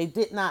accomplish, but they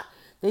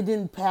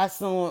didn't pass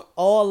on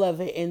all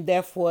of it, and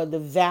therefore the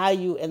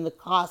value and the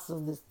cost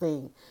of this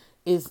thing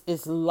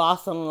is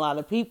lost on a lot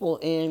of people.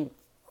 And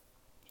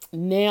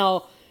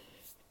now,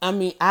 I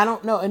mean, I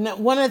don't know. And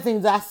one of the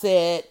things I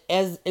said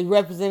as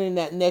representing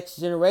that next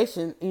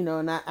generation,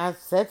 and I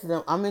said to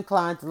them, I'm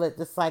inclined to let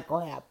this cycle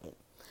happen.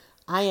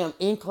 I am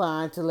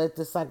inclined to let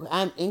this cycle,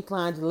 I'm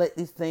inclined to let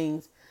these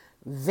things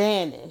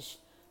vanish,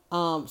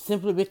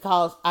 simply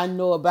because I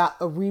know about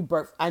a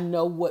rebirth. I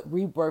know what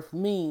rebirth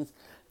means.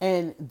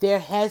 And there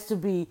has to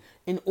be,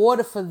 in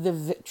order for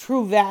the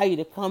true value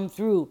to come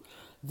through,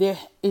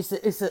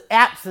 it's an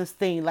absence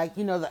thing. Like,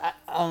 the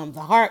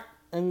heart,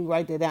 let me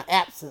write that down,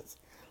 absence.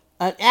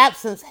 An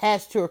absence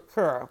has to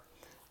occur.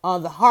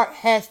 The heart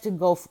has to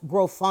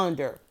grow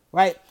fonder,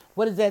 right?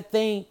 What is that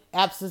thing?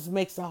 Absence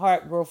makes the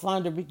heart grow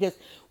fonder, because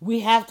we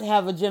have to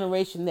have a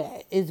generation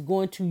that is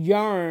going to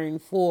yearn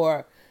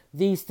for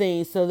these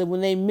things, so that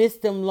when they miss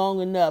them long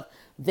enough,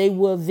 they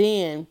will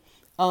then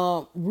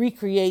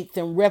recreate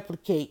them,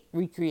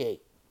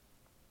 recreate.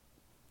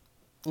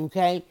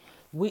 Okay?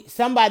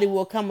 Somebody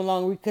will come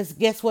along, because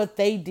guess what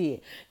they did?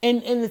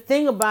 And the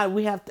thing about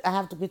it, I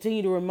have to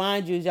continue to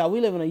remind you, is y'all, we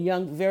live in a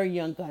very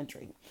young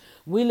country.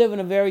 We live in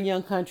a very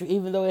young country,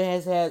 even though it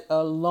has had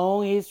a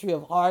long history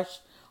of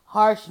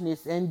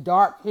harshness and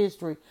dark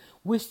history.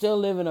 we still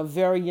live in a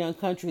very young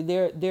country.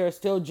 There are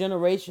still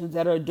generations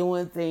that are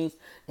doing things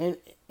and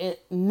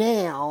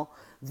now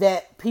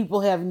that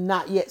people have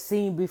not yet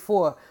seen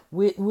before.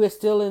 We're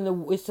still in the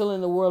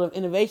world of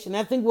innovation.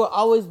 I think we'll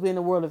always be in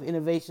the world of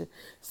innovation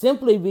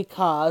simply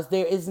because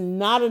there is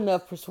not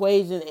enough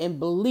persuasion and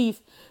belief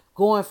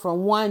going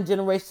from one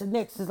generation to the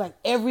next. It's like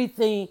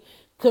everything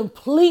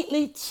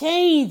completely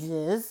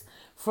changes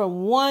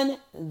from one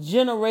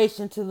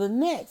generation to the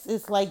next.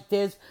 It's like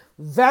there's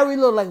very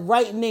little, like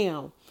right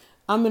now,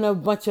 I'm in a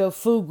bunch of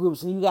food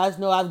groups, and you guys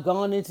know I've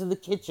gone into the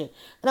kitchen.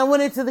 And I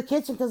went into the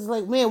kitchen because it's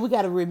like, man, we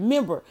got to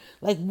remember,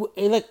 like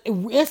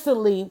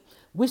instantly,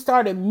 we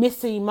started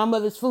missing my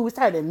mother's food. We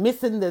started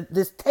missing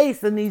this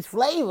taste and these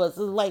flavors. It's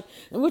like,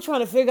 and we're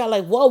trying to figure out,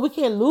 like, whoa, we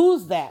can't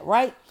lose that,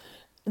 right?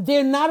 There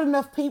are not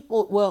enough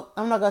people. Well,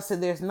 I'm not gonna say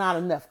there's not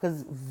enough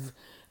because,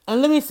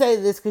 and let me say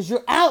this because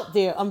you're out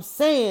there. I'm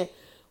saying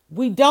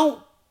we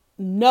don't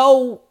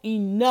know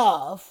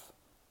enough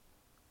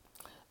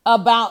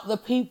about the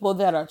people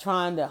that are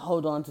trying to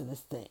hold on to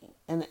this thing.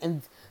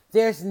 And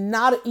there's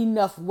not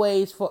enough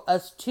ways for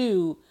us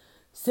to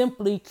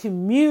simply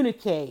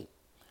communicate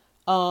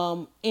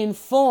in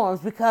forms,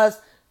 because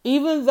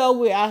even though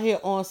we're out here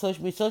on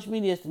social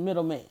media is the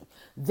middleman.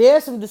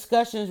 There's some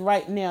discussions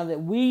right now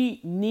that we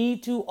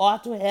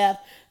ought to have,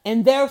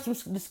 and there are some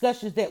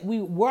discussions that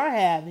we were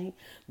having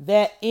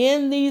that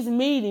in these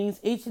meetings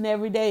each and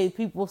every day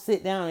people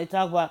sit down and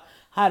talk about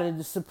how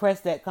to suppress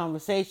that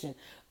conversation.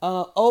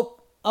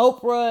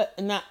 Oprah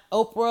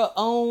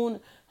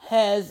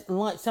has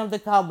launched something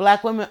called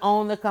Black Women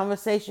Own the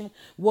Conversation.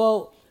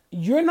 Well,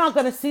 you're not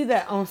going to see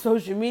that on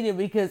social media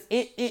because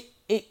it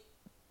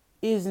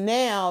is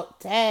now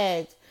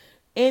tagged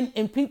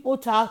and people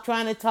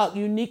trying to talk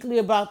uniquely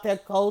about their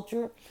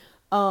culture.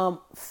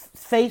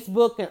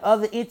 Facebook and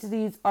other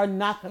entities are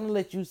not going to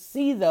let you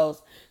see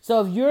those.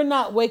 So if you're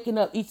not waking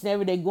up each and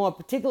every day going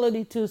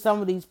particularly to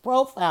some of these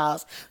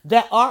profiles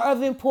that are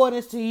of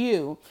importance to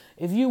you,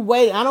 if you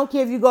wait, I don't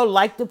care if you go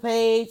like the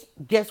page,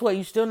 guess what?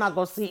 You're still not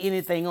going to see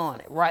anything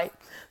on it, right?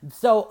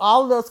 So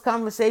all of those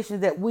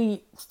conversations that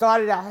we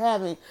started out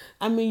having,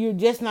 I mean, you're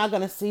just not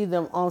going to see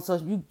them on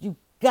social. You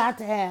got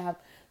to have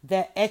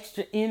that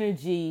extra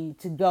energy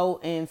to go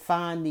and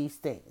find these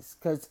things,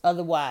 because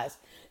otherwise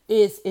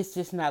it's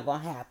just not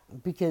gonna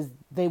happen, because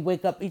they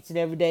wake up each and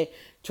every day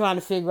trying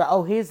to figure out,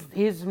 oh, here's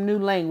some new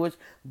language,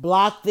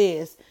 block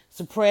this,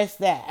 suppress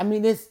that. I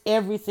mean, it's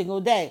every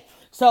single day.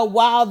 So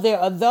while there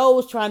are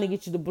those trying to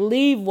get you to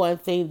believe one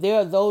thing, there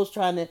are those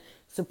trying to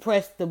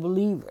suppress the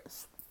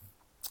believers.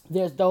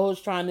 There are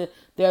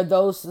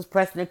those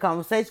suppressing the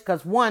conversation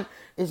because one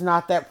is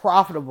not that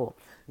profitable.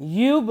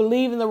 You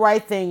believe in the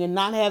right thing and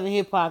not having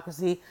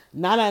hypocrisy,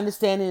 not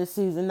understanding the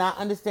season, not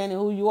understanding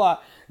who you are,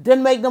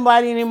 doesn't make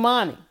nobody any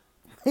money.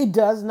 It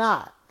does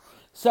not.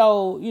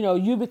 So,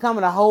 you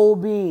becoming a whole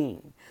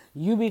being,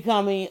 you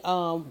becoming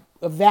a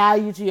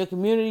value to your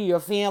community, your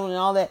family, and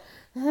all that.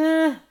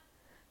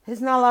 There's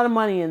not a lot of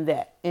money in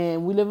that.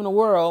 And we live in a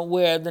world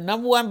where the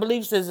number one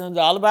belief system is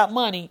all about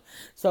money.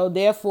 So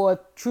therefore,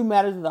 true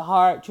matters of the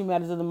heart, true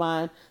matters of the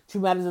mind,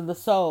 true matters of the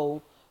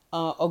soul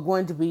are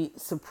going to be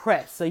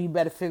suppressed. So you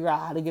better figure out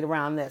how to get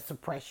around that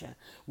suppression.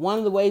 One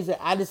of the ways that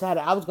I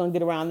decided I was going to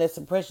get around that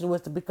suppression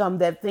was to become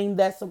that thing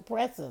that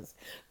suppresses.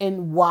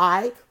 And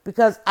why?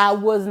 Because I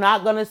was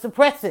not going to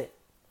suppress it.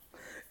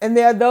 And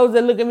there are those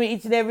that look at me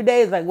each and every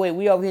day. It's like, wait,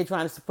 we over here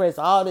trying to suppress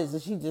all this.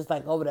 And she's just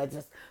like over there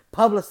just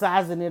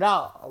publicizing it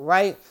all,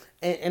 right?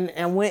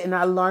 And went and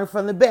I learned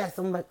from the best.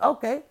 I'm like,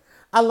 okay,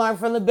 I learned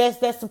from the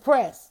best that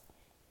suppress.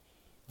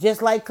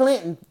 Just like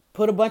Clinton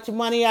put a bunch of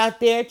money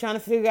out there trying to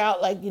figure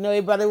out, like,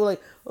 everybody was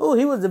like, oh,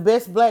 he was the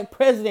best black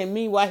president.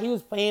 Meanwhile, he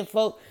was paying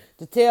folk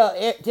to tell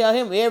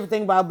him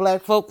everything about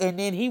black folk. And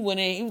then he went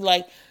in, he was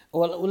like,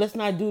 well, let's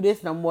not do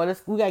this no more.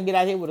 We got to get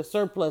out here with a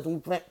surplus.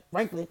 And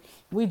frankly,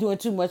 we doing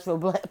too much for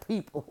black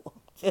people.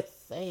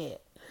 Just saying.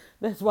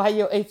 That's why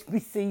your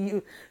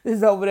HBCU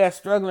is over there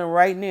struggling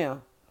right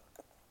now.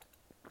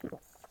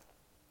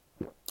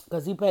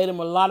 Because he paid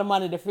them a lot of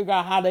money to figure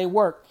out how they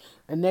work.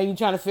 And then you're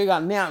trying to figure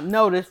out now,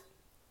 notice,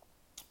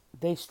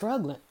 they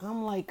struggling.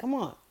 I'm like, come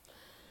on.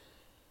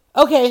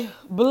 Okay,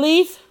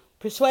 belief,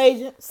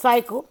 persuasion,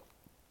 cycle.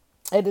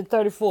 At the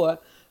 34,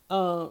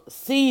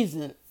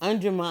 season,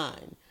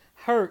 undermine,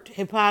 hurt,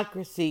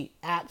 hypocrisy,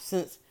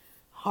 absence,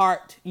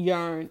 heart,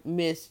 yearn,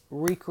 miss,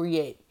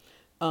 recreate.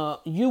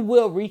 You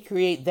will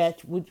recreate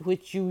that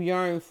which you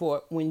yearn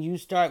for when you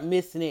start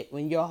missing it,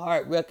 when your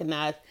heart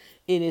recognizes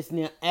it is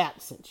now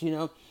absent,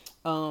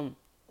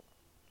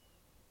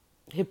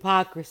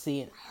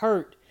 hypocrisy and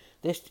hurt.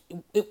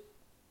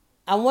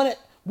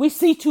 We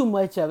see too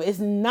much of it.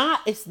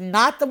 It's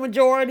not the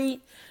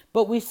majority,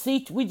 but we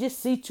just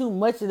see too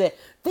much of that.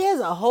 There's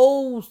a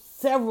whole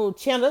several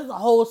channels, there's a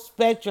whole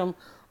spectrum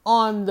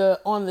on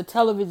the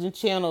television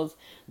channels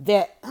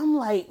that I'm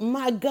like,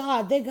 my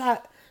God, they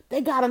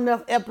got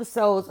enough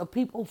episodes of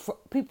people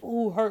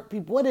who hurt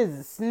people. What is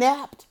it?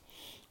 Snapped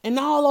and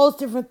all those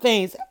different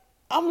things.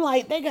 I'm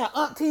like, they got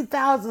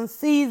 18,000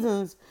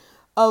 seasons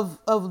of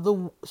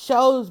the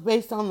shows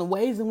based on the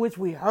ways in which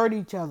we hurt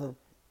each other.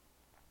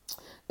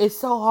 It's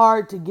so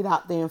hard to get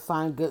out there and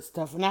find good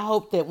stuff. And I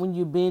hope that when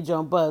you binge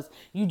on Buzz,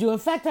 you do. In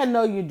fact, I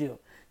know you do.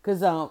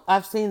 Because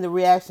I've seen the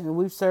reaction and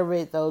we've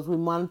surveyed those. We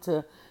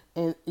monitor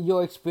and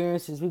your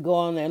experiences. We go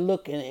on there and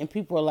look and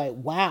people are like,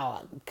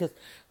 wow. Because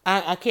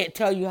I can't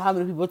tell you how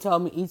many people tell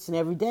me each and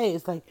every day.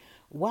 It's like,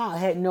 wow, I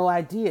had no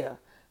idea.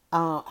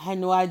 I had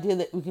no idea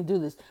that we can do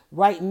this.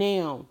 Right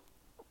now,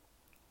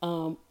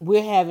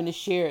 we're having to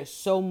share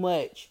so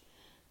much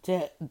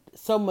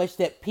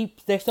that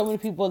people, there's so many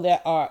people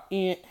that are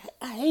in,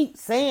 I hate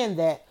saying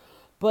that,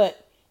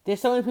 but there's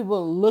so many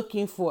people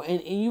looking for,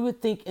 and you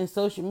would think in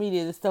social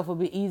media this stuff would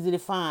be easy to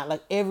find.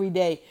 Like every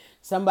day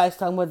somebody's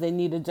talking about they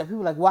need a job.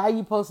 People are like, why are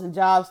you posting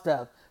job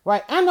stuff?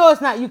 Right? I know it's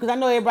not you, because I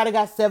know everybody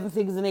got 7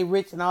 figures and they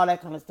rich and all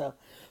that kind of stuff.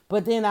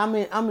 But then I'm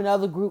in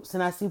other groups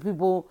and I see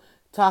people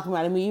talking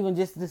about it. I mean, even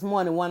just this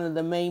morning, one of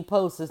the main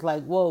posts is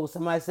like, whoa,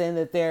 somebody saying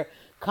that their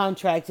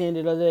contract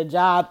ended or their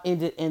job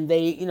ended and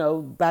they,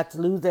 about to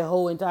lose their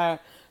whole entire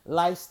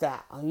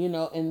lifestyle,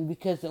 and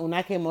because when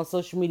I came on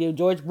social media,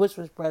 George Bush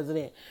was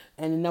president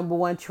and the number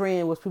one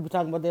trend was people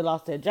talking about they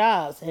lost their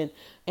jobs. And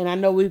I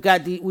know we've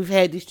had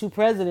these 2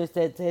 presidents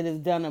that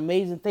have done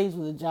amazing things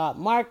with the job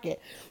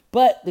market.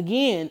 But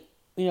again,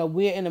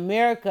 we're in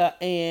America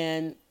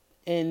and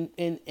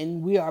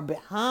we are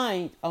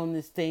behind on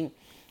this thing.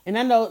 And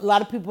I know a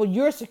lot of people,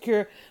 you're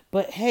secure,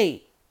 but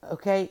hey,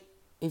 okay,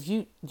 if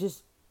you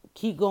just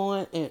keep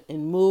going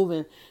and move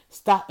and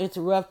stop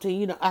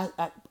interrupting,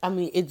 I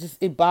mean,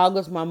 it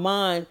boggles my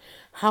mind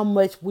how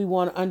much we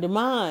want to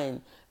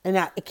undermine. And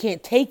I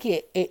can't take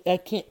it. I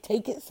can't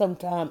take it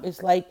sometimes.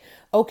 It's like,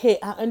 okay,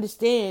 I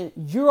understand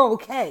you're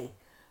okay.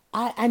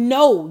 I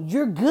know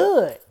you're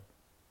good,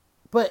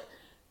 but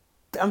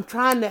I'm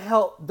trying to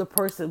help the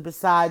person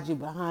beside you,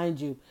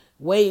 behind you,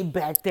 way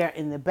back there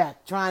in the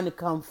back, trying to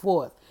come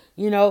forth.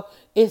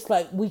 It's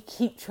like we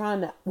keep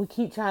trying to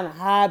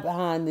hide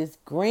behind this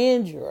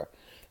grandeur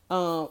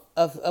of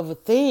a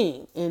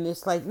thing, and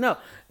it's like no,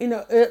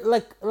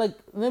 like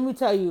let me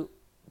tell you,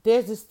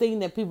 there's this thing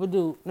that people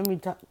do. Let me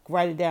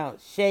write it down: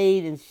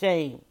 shade and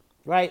shame.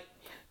 Right?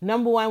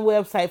 Number one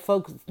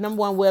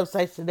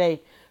websites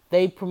today.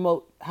 They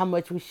promote how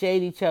much we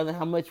shade each other,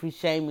 how much we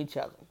shame each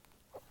other.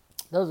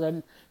 Those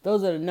are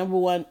the number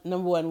one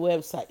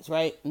websites,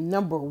 right?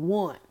 Number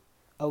one,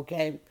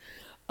 okay.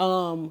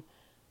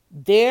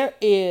 There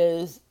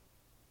is,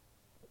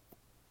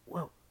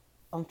 well,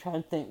 I'm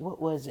trying to think. What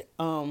was it?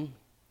 God,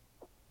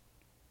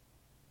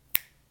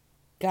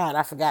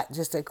 I forgot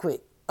just that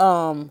quick.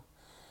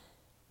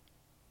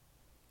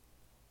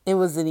 It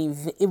was an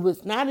event. It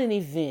was not an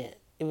event.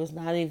 It was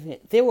not an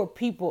event. There were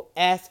people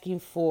asking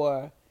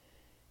for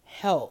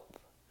help,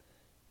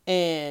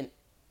 and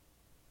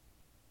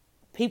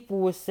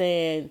people were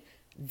saying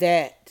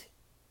that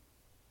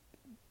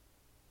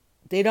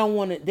they don't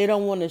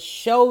want to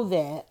show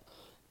that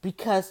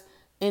because,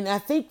 and I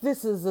think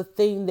this is a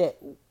thing that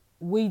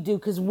we do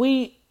because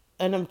and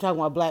I'm talking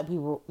about black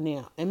people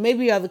now, and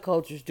maybe other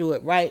cultures do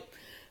it, right?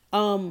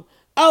 Oh,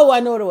 I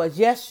know what it was.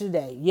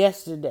 Yesterday.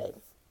 Yes,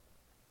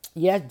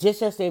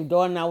 just yesterday,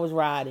 Dawn and I was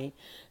riding.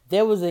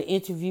 There was an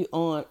interview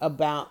on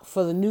about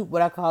for the new,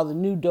 what I call the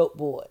new dope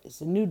boys.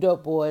 The new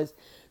dope boys.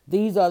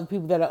 These are the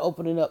people that are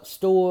opening up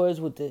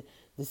stores with the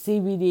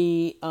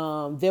CBD.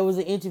 There was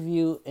an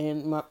interview,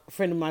 and my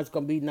friend of mine's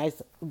gonna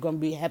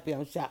be happy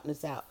I'm shouting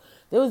this out.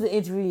 There was an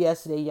interview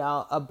yesterday,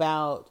 y'all,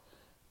 about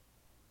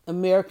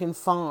American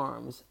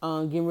farms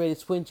getting ready to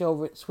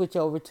switch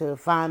over to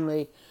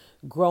finally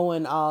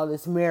growing all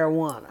this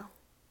marijuana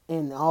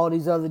and all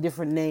these other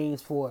different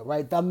names for it,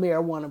 right? The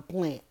marijuana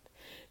plant.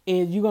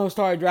 And you're going to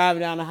start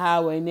driving down the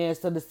highway and then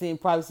instead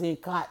of probably seeing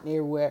cotton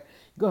everywhere,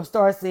 you're going to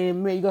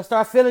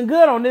start feeling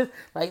good on this.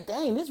 Like,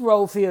 dang, this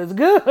road feels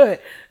good.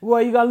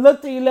 Well, you're going to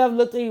look to your left,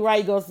 look to your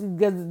right, because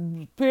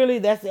purely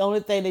that's the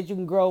only thing that you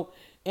can grow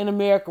in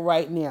America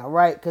right now,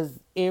 right? Because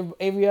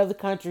every other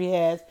country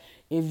has.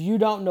 If you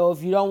don't know,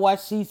 if you don't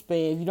watch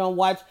C-SPAN, if you don't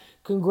watch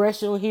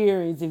congressional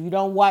hearings, if you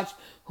don't watch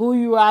who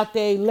you out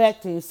there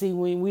electing, see,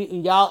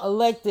 when y'all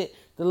elected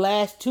the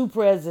last 2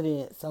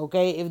 presidents,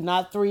 okay, if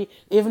not 3,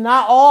 if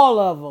not all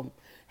of them,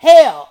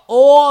 hell,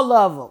 all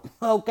of them,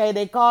 okay,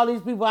 they call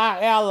these people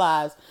our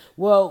allies.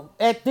 Well,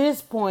 at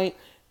this point,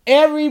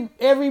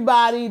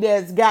 everybody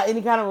that's got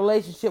any kind of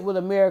relationship with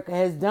America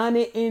has done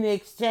it in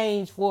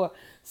exchange for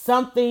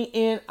something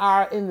in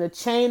the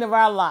chain of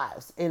our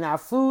lives, in our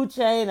food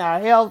chain, our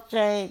health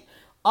chain,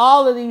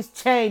 all of these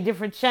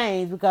different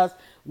chains, because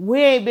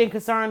we've been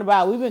concerned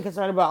about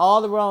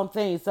all the wrong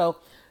things. So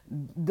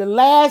the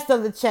last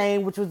of the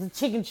chain, which was the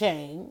chicken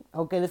chain,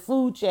 okay, the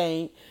food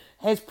chain,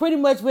 has pretty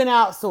much been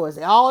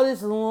outsourced. All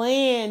this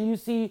land you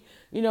see,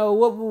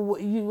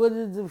 what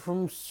is it,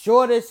 from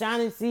shore to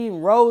shining sea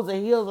and roads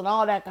and hills and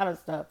all that kind of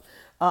stuff.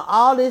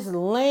 All this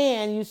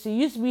land you see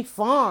used to be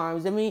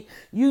farms. I mean,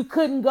 you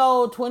couldn't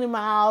go 20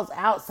 miles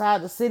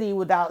outside the city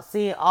without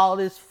seeing all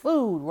this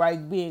food,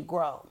 right, being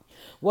grown.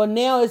 Well,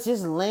 now it's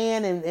just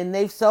land, and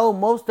they've sold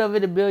most of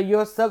it to build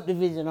your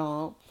subdivision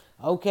on.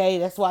 Okay,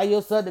 that's why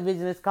your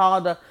subdivision is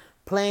called a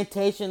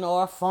plantation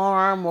or a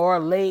farm or a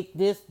lake,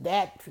 this,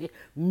 that,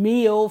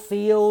 mill,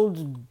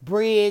 fields,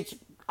 bridge,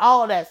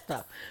 all that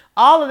stuff.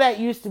 All of that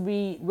used to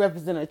be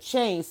represent a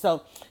change.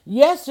 So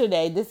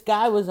yesterday, this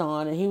guy was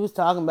on and he was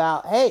talking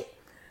about, hey,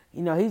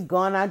 he's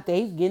going out there,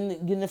 he's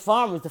getting the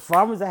farmers. The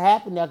farmers are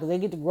happy now because they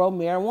get to grow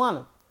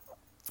marijuana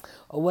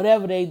or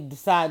whatever they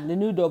decide. The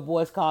New Dope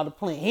Boys call the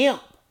plant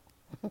hemp.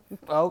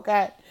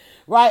 Okay,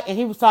 right. And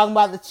he was talking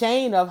about the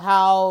chain of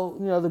how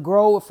the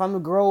grower from the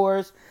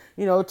growers,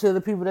 to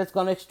the people that's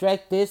going to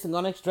extract this and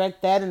going to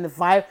extract that, and the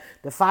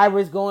fiber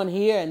is going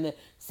here, and the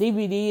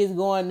CBD is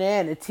going there,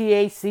 and the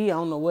THC, I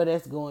don't know where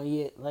that's going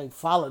yet. Like,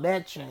 follow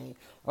that chain,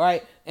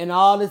 right? And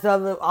all these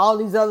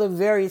other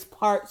various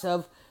parts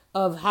of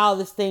how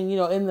this thing,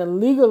 in the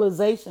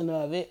legalization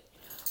of it,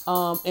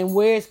 and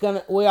where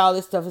all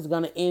this stuff is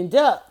gonna end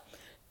up.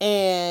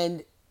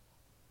 And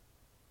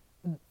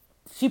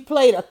she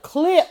played a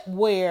clip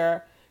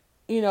where,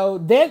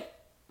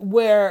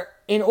 where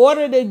in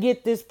order to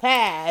get this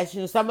passed,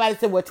 somebody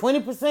said, well,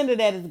 20% of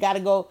that has got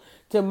to go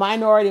to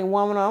minority and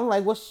woman. I'm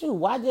like, well, shoot,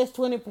 why just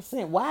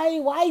 20%?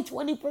 Why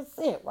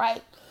 20%,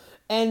 right?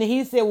 And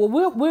he said, well,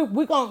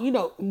 we're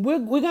gonna,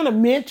 we're gonna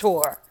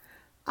mentor.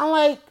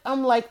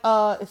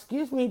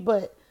 Excuse me,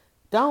 but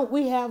don't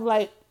we have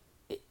like,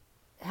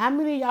 how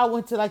many of y'all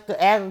went to like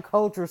the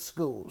agriculture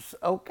schools?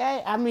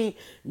 Okay, I mean,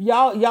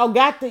 y'all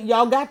got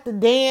the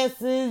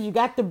dances, you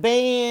got the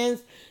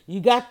bands,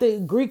 you got the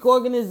Greek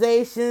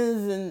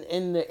organizations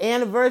and the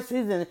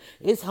anniversaries, and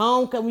it's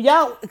homecoming.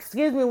 Y'all,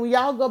 excuse me, when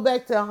y'all go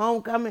back to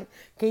homecoming,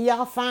 can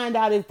y'all find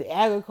out if the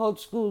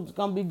agriculture school is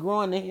gonna be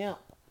growing the hemp,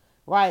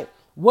 right?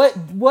 What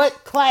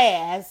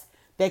class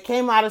that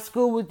came out of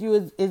school with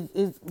you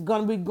is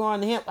gonna be growing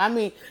the hemp? I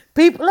mean,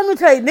 people. Let me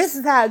tell you, this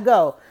is how it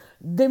go.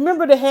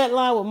 Remember the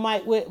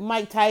headline with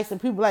Mike Tyson?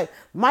 People like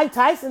Mike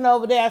Tyson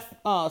over there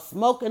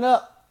smoking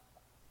up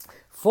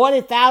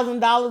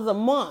 $40,000 a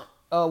month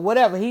or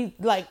whatever. He's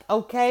like,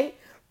 okay,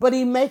 but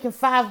he making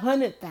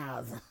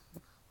 500,000.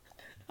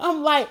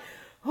 I'm like,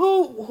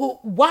 who?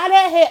 Why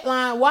that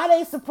headline? Why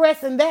they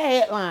suppressing that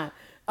headline?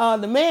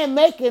 The man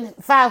making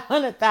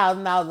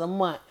 $500,000 a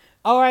month.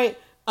 All right.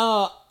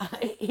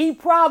 He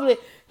probably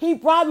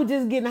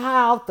just getting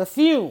high off the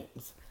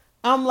fumes.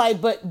 I'm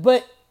like, but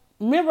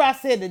remember I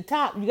said at the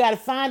top, you got to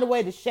find a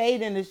way to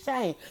shade and to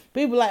shame.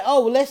 People like,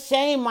 oh, well, let's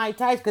shame Mike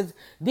Tyson because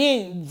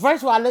then,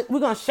 first of all, we're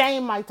going to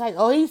shame Mike Tyson.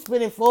 Oh, he's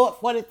spending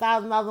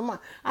 $40,000 a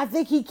month. I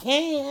think he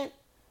can.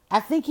 I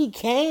think he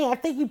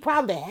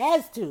probably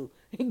has to.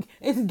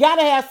 It's got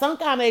to have some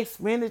kind of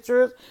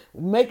expenditures,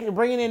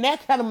 bringing in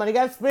that kind of money.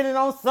 Got to spend it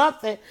on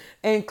something.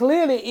 And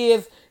clearly,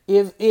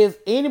 if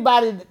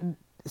anybody,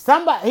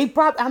 somebody,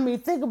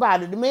 think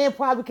about it. The man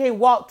probably can't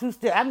walk 2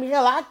 steps. I mean,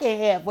 hell, I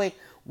can't halfway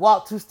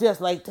walk 2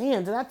 steps. Like,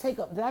 damn, did I take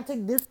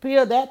this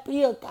pill, that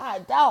pill?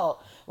 God, dog,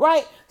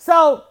 right?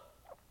 So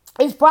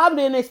it's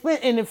probably an expense,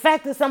 and the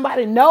fact that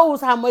somebody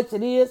knows how much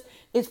it is,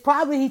 he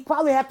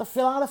probably have to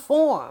fill out a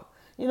form.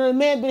 The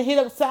man been hit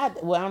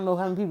upside. Well, I don't know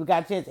how many people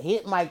got a chance to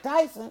hit Mike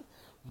Tyson,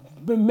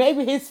 but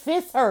maybe his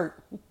fist hurt.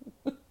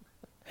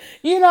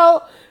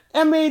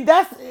 I mean,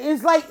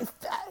 it's like,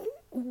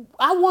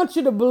 I want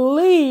you to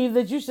believe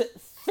that you should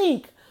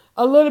think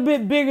a little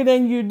bit bigger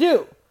than you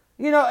do.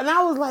 And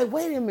I was like,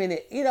 wait a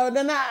minute.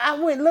 Then I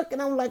went looking,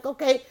 I'm like,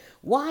 okay,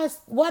 why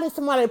did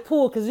somebody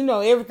pull? Because,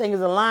 everything is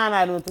a line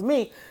item to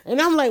me.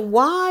 And I'm like,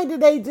 why did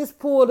they just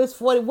pull this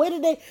 40? Where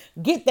did they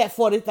get that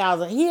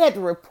 40,000? He had to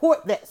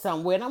report that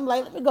somewhere. And I'm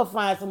like, let me go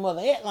find some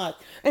other headlines.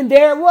 And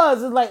there it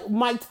was. It's like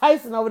Mike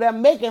Tyson over there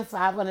making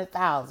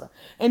 500,000.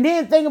 And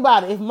then think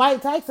about it. If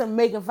Mike Tyson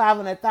making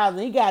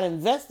 500,000, he got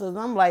investors. And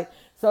I'm like,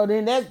 so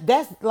then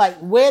that's like,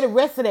 where the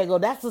rest of that go?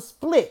 That's a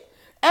split.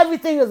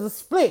 Everything is a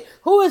split.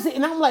 Who is it?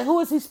 And I'm like,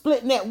 who is he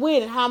splitting that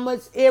with, and how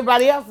much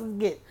everybody else is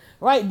getting?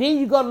 Right? Then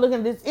you go to look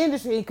at this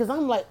industry, because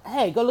I'm like,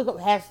 hey, go look up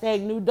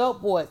hashtag New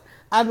Dope Boys.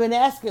 I've been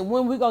asking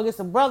when we gonna get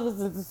some brothers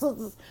and some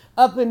sisters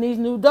up in these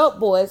New Dope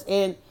Boys,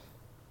 and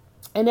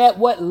at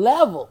what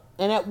level,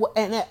 and at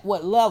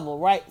what level,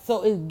 right?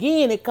 So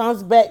again, it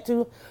comes back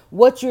to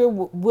what you're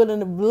willing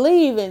to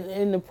believe,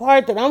 and the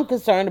part that I'm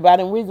concerned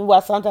about, and the reason why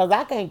sometimes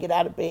I can't get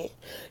out of bed,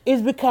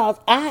 is because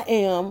I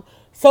am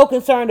so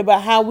concerned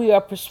about how we are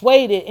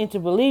persuaded into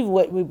believing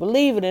what we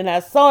believe in. And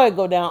I saw it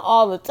go down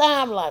all the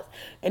timelines.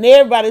 And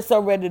everybody's so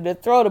ready to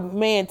throw the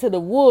man to the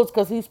wolves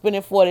because he's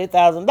spending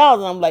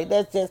 $40,000. I'm like,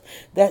 that's just,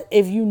 that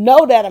if you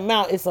know that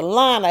amount, it's a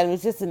line item.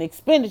 It's just an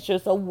expenditure.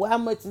 So how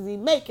much is he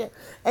making?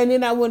 And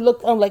then I went look,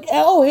 I'm like,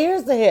 oh,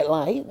 here's the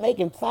headline. He's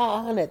making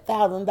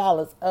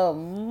 $500,000 a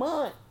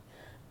month.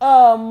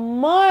 A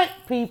month,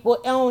 people,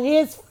 on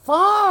his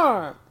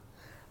farm.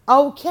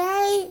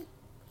 Okay?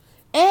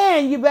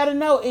 And you better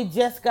know it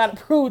just got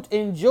approved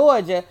in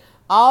Georgia.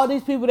 All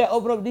these people that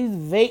open up these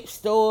vape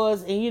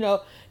stores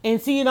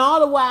and seeing all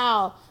the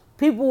while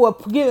people were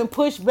giving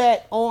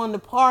pushback on the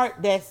part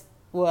that's,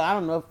 well, I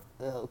don't know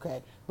if,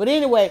 okay. But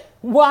anyway,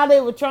 while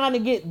they were trying to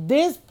get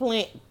this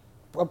plant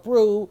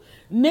approved.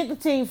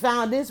 Nicotine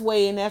found its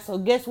way in there. So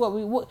guess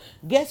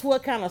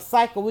what kind of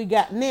cycle we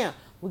got now?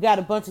 We got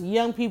a bunch of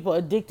young people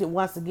addicted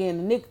once again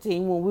to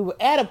nicotine. When we were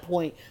at a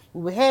point,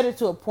 we were headed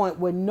to a point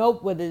where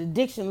where the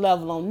addiction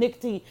level on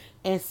nicotine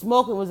and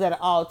smoking was at an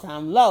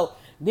all-time low.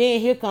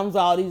 Then here comes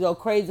all these old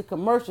crazy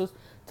commercials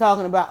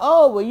talking about,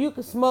 oh, well, you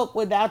can smoke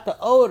without the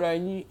odor,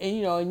 and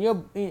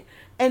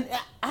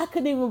I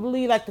couldn't even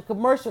believe, like, the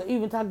commercial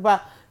even talked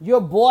about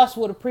your boss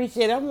would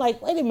appreciate it. I'm like,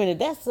 wait a minute,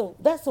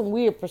 that's some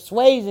weird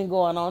persuasion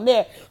going on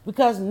there,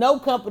 because no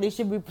company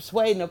should be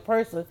persuading a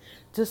person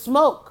to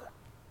smoke.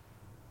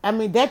 I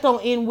mean, that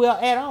don't end well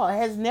at all. It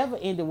has never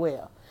ended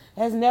well. It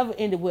has never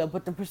ended well.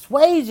 But the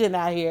persuasion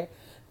out here,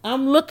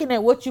 I'm looking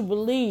at what you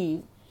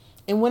believe.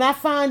 And when I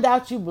find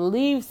out you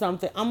believe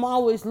something, I'm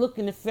always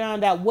looking to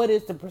find out what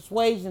is the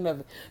persuasion of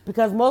it.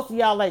 Because most of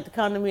y'all like to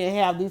come to me and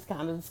have these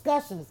kind of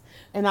discussions.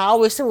 And I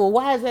always say, well,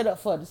 why is that up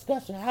for a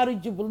discussion? How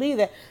did you believe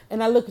that?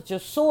 And I look at your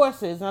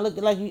sources, and I look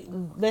at,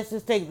 let's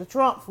just take the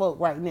Trump folk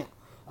right now.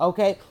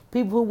 Okay?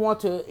 People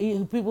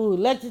who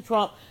elected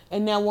Trump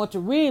and now want to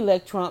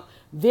re-elect Trump,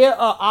 there's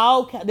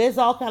all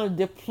kind of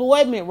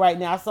deployment right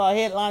now. I saw a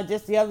headline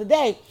just the other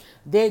day.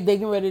 They're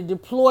getting ready to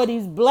deploy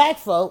these black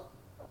folk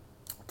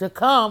to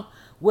come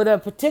with a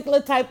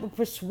particular type of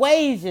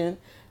persuasion,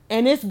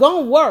 and it's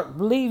going to work.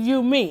 Believe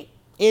you me,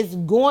 it's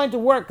going to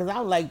work, because I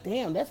was like,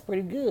 damn, that's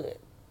pretty good.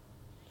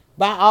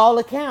 By all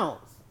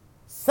accounts,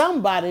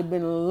 somebody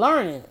been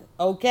learning,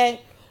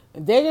 okay?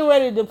 They're getting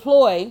ready to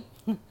deploy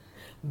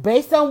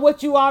based on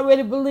what you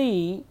already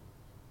believe,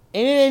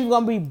 and it ain't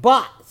going to be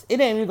bots.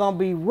 It ain't even going to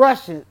be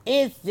Russians.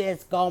 It's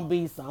just going to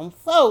be some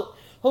folk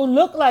who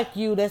look like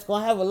you that's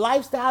going to have a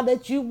lifestyle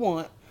that you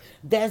want,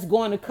 that's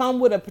going to come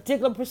with a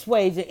particular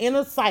persuasion in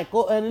a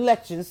cycle, an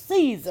election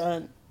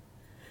season,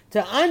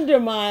 to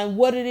undermine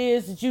what it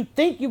is that you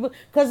think you...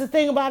 Because the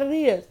thing about it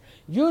is,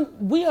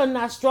 we are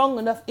not strong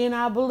enough in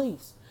our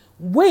beliefs.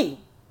 We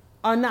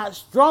are not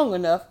strong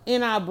enough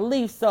in our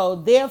beliefs. So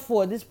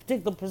therefore, this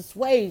particular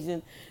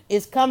persuasion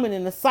is coming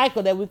in a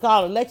cycle that we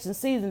call election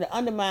season to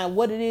undermine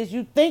what it is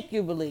you think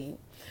you believe.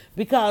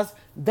 Because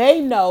they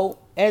know,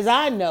 as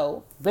I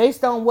know,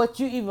 based on what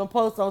you even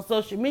post on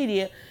social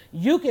media,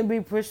 you can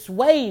be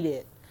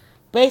persuaded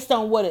based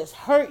on what has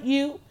hurt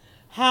you,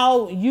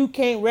 how you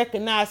can't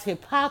recognize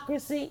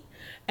hypocrisy,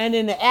 and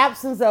in the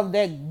absence of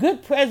that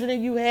good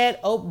president you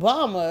had,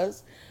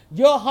 Obama's,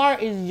 your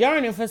heart is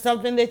yearning for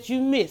something that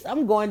you missed.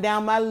 I'm going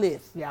down my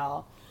list,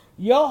 y'all.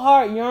 Your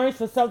heart yearns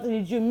for something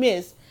that you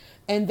missed,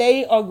 and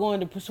they are going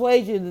to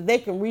persuade you that they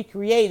can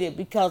recreate it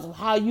because of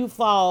how you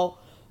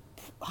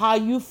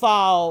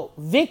fall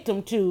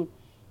victim to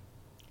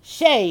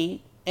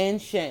shade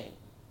and shame.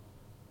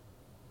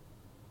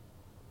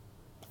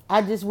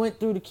 I just went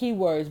through the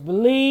keywords: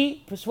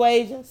 believe,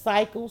 persuasion,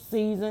 cycle,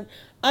 season,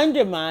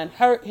 undermine,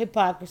 hurt,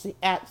 hypocrisy,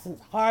 absence,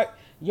 heart,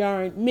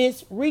 yearn,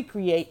 miss,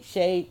 recreate,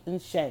 shade,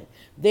 and shame.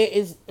 There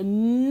is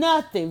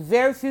nothing,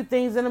 very few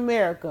things in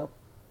America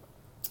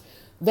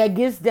that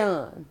gets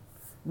done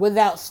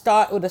without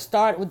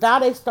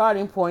a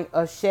starting point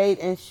of shade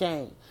and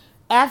shame.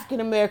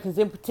 African Americans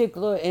in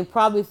particular, and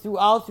probably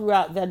throughout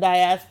the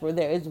diaspora,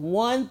 there is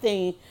one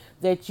thing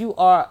that you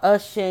are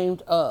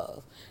ashamed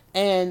of,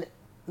 and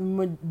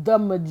the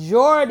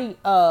majority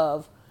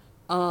of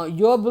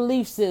your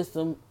belief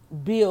system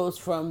builds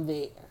from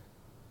there.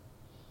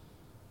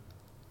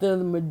 The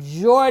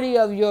majority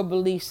of your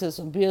belief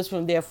system builds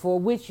from there, for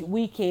which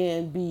we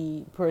can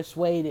be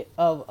persuaded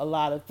of a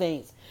lot of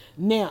things.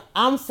 Now,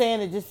 I'm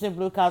saying it just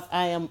simply because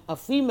I am a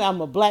female.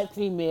 I'm a black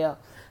female.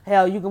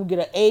 Hell, you can get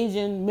an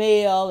Asian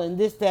male and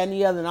this, that, and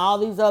the other, and all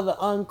these other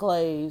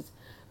enclaves.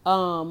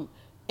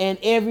 And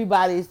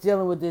everybody's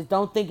dealing with this.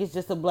 Don't think it's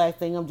just a black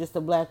thing. I'm just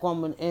a black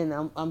woman, and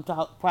I'm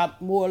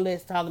more or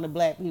less talking to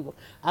black people.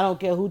 I don't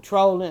care who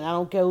trolling. I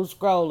don't care who's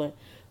scrolling.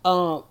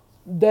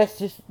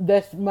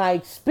 That's my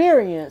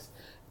experience,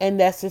 and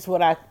that's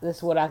what I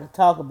can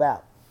talk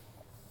about.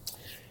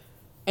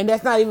 And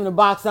that's not even the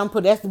box I'm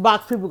putting. That's the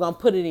box people are gonna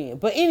put it in.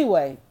 But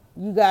anyway,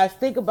 you guys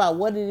think about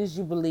what it is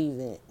you believe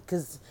in,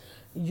 because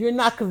you're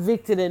not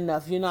convicted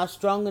enough. You're not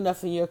strong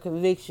enough in your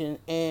conviction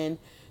and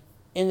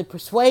in the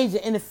persuasion.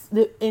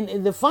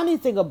 And the funny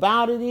thing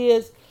about it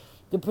is,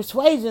 the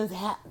persuasions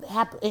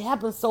it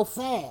happens so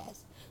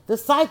fast. The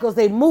cycles,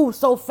 they move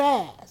so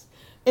fast.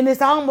 And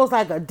it's almost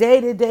like a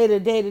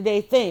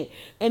day-to-day thing.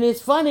 And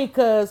it's funny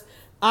because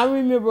I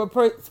remember a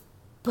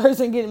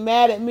person getting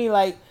mad at me,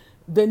 like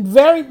the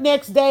very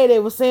next day they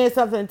were saying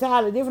something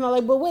entirely different. I'm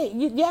like, but wait,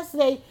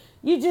 yesterday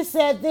you just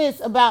said this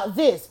about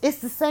this. It's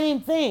the same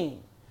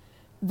thing.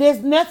 There's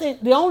nothing.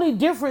 The only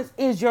difference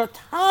is your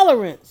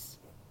tolerance.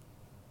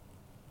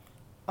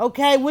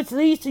 Okay, which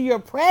leads to your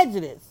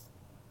prejudice.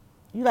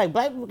 You like,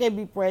 black people can't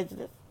be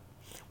prejudiced.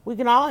 We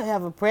can all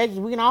have a prejudice.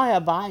 We can all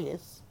have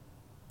bias,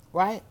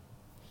 right?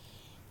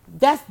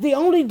 That's the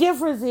only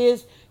difference,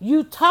 is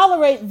you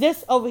tolerate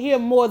this over here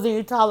more than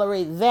you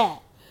tolerate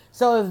that.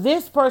 So if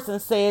this person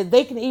said,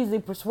 they can easily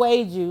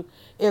persuade you.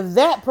 If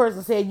that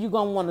person said, you're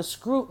going to want to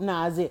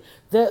scrutinize it.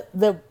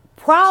 The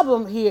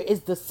problem here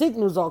is the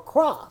signals are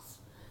crossed.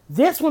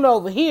 This one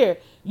over here,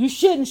 you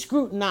shouldn't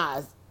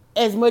scrutinize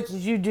as much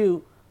as you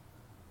do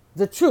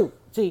the truth.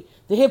 See,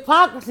 the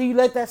hypocrisy, you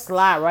let that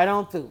slide right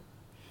on through.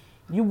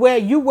 You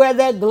wear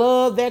that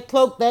glove, that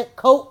cloak, that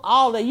coat,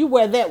 all that. You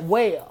wear that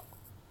well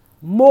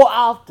more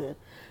often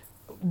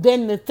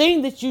than the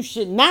thing that you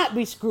should not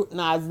be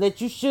scrutinizing, that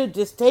you should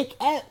just take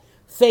at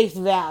face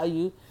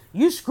value.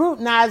 You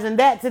scrutinizing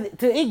that till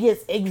it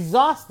gets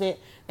exhausted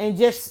and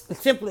just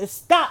simply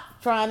stop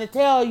trying to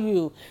tell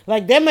you.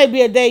 Like there may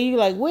be a day you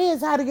like,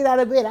 where's how to get out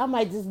of bed? I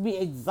might just be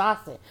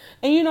exhausted.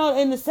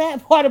 And the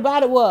sad part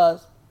about it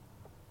was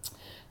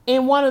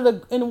in one of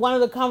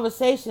the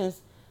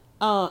conversations,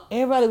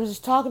 everybody was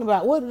just talking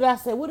about what did I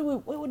say? What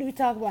did we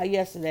talk about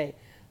yesterday?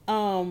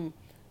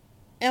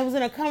 And was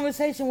in a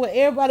conversation where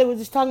everybody was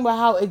just talking about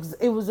how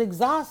it was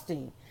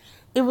exhausting.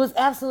 It was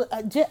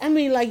absolutely. I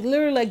mean, like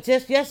literally, like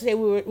just yesterday,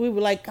 we were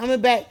like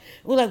coming back.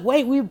 We were like,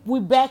 wait, we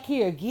back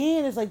here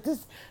again. It's like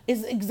this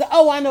is.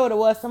 Oh, I know what it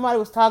was. Somebody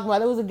was talking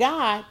about. It was a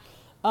guy.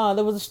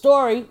 There was a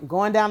story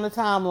going down the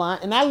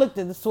timeline, and I looked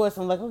at the source.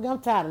 I'm like, okay, I'm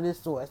tired of this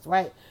source,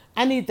 right?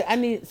 I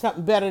need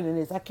something better than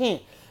this. I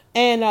can't.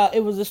 And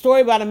it was a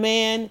story about a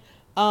man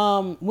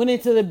went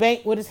into the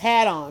bank with his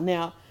hat on.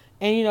 Now,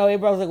 and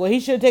everybody was like, well, he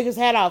should take his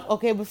hat off.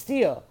 Okay, but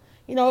still,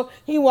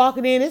 he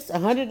walking in. It's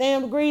 100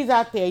 damn degrees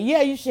out there.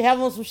 Yeah, you should have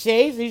on some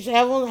shades. And you should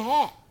have on a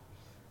hat.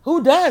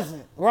 Who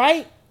doesn't,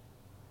 right?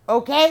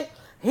 Okay.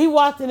 He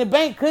walked in the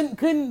bank,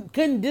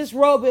 couldn't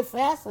disrobe it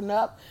fast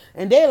enough,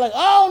 and they're like,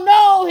 "Oh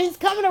no, he's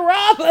coming to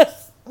rob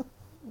us!"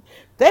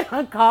 They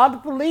called the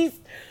police,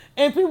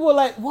 and people were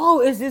like, "Whoa,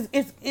 it's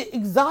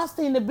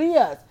exhausting to be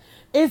us.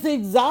 It's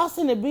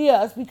exhausting to be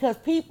us because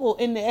people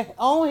in their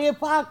own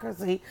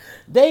hypocrisy,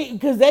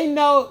 because they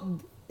know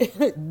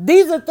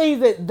these are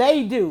things that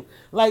they do.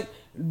 Like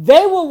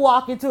they will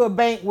walk into a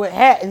bank with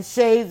hat and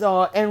shades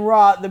on and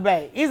rob the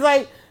bank. It's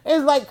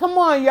like, come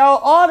on, y'all.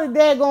 All the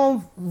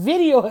daggone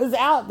video is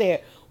out there.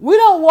 We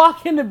don't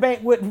walk in the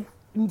bank with,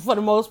 for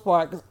the most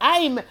part, because I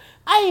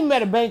ain't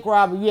met a bank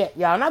robber yet,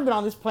 y'all. And I've been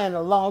on this planet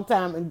a long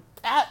time, and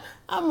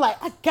I'm like,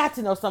 I got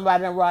to know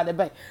somebody that robbed the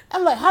bank.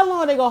 I'm like, how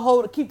long are they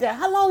gonna keep that?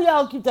 How long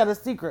y'all keep that a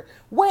secret?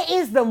 Where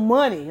is the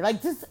money?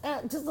 Like,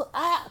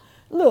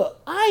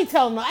 look, I ain't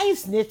telling no, I ain't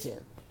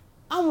snitching.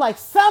 I'm like,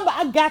 somebody,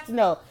 I got to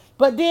know.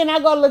 But then I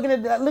go looking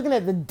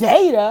at the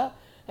data,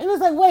 and it's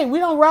like, wait, we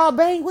don't rob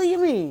bank? What do you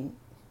mean?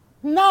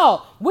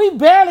 No, we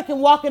barely can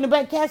walk in the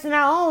bank cashing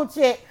our own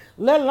check,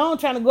 let alone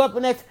trying to go up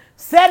and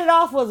Set It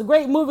Off was a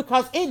great movie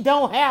because it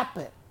don't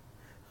happen.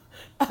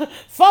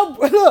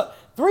 Look,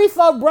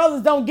 3-4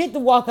 brothers don't get to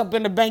walk up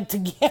in the bank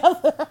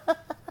together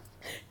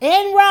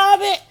and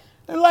rob it.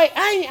 And like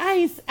I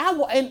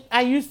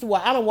used to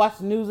watch. I don't watch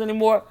the news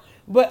anymore,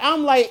 but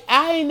I'm like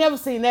I ain't never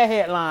seen that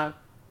headline.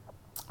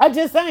 I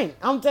just ain't.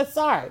 I'm just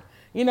sorry.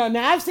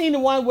 Now I've seen the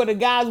one where the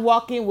guys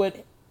walk in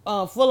with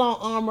full on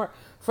armor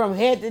from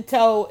head to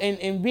toe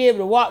and be able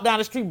to walk down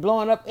the street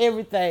blowing up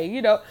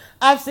everything.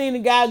 I've seen the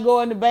guy go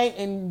in the bank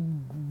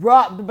and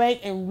rob the bank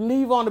and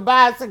leave on the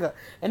bicycle.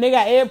 And they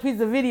got every piece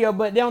of video,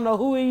 but they don't know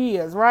who he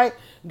is, right?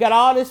 Got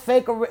all this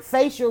fake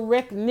facial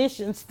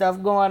recognition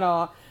stuff going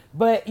on.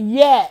 But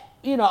yet,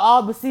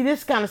 but see,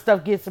 this kind of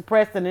stuff gets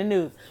suppressed in the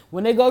news.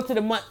 When they go to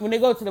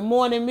the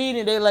morning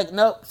meeting, they're like,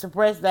 nope,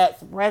 suppress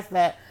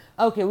that.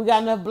 Okay, we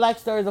got enough black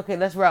stories. Okay,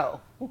 let's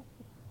roll.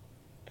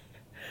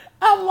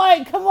 I'm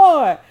like, come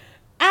on.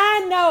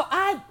 I know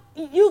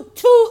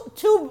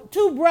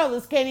two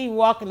brothers can't even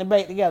walk in the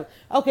bank together.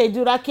 Okay,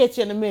 dude, I'll catch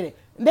you in a minute.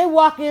 They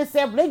walk in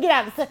separate.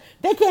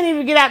 They can't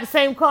even get out the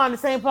same car in the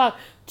same park.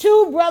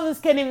 Two brothers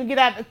can't even get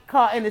out the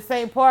car in the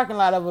same parking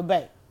lot of a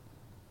bank.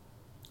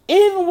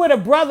 Even with a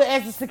brother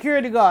as a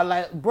security guard,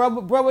 like, bro,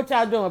 what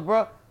y'all doing,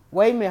 bro?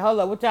 Wait a minute,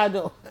 hold up, what y'all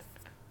doing?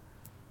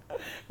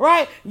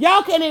 Right?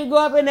 Y'all can't even go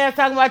up in there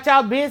talking about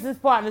y'all business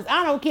partners.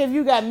 I don't care if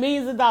you got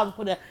millions of dollars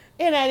for that.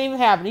 It ain't even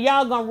happening.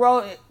 Y'all gonna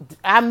roll.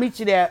 I'll meet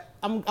you there.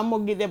 I'm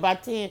gonna get there by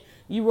 10.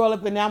 You roll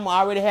up in there. I'm gonna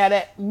already have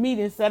that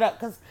meeting set up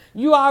because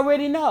you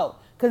already know.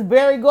 Because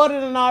Barry Gordy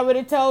done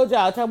already told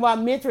y'all. Talking about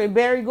mentoring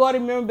Barry Gordy.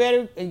 Remember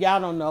Barry? And y'all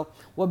don't know.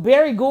 Well,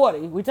 Barry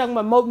Gordy, we talking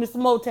about Mr.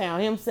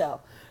 Motown himself.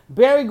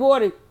 Barry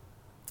Gordy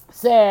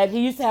said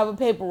he used to have a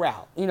paper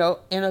route, in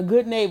a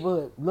good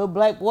neighborhood. Little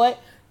black boy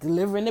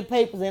delivering the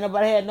papers. Ain't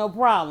nobody had no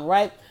problem,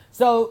 right?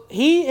 So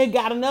he had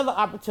got another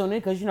opportunity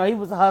because, he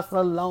was a hustler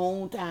a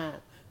long time.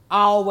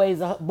 Always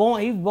he was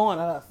born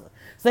a hustler.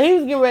 So he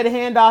was getting ready to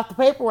hand off the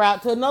paper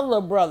route to another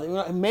little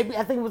brother. Maybe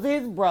I think it was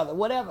his brother,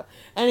 whatever.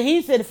 And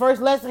he said the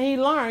first lesson he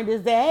learned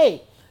is that,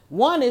 hey,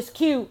 1 is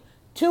cute,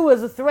 2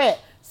 is a threat.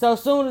 So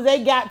as soon as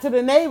they got to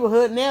the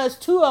neighborhood, now there's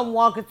 2 of them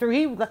walking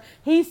through.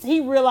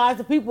 He realized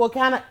the people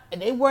were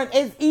they weren't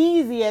as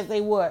easy as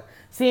they were.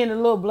 Seeing the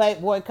little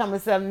black boy come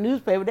and sell the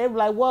newspaper, they were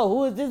like, whoa,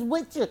 who is this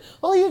with you?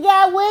 Who you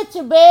got with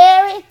you,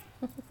 Barry?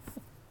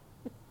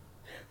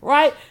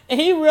 Right? And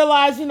he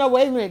realized,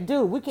 wait a minute,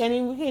 dude, we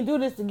can't do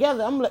this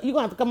together. You're going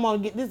to have to come on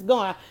and get this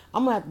going.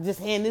 I'm going to have to just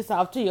hand this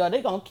off to you or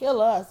they're going to kill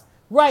us.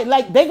 Right?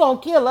 Like, they're going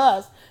to kill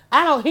us.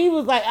 He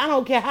was like, I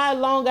don't care how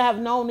long I have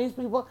known these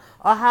people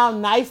or how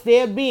nice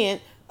they're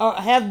being. or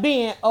have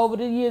been over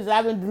the years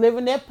I've been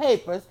delivering their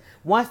papers.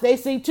 Once they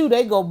see two,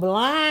 they go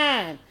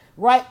blind.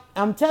 Right?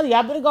 I'm telling you,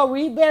 I better go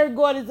read Barry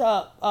Gordy's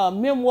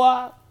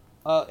memoir,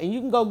 and you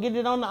can go get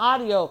it on the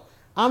audio.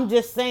 I'm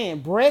just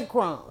saying,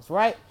 breadcrumbs,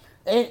 right?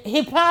 And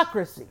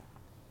hypocrisy.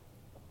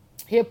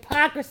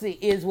 Hypocrisy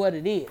is what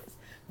it is.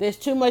 There's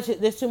too much.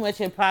 There's too much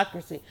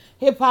hypocrisy.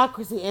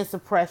 Hypocrisy and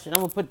suppression.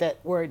 I'm gonna put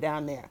that word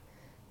down there,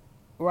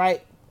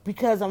 right?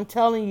 Because I'm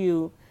telling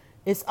you,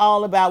 it's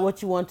all about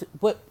what you want to.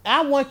 But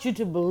I want you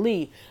to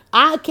believe.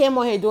 I came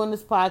on here doing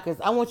this podcast.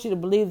 I want you to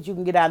believe that you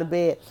can get out of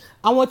bed.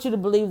 I want you to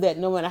believe that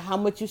no matter how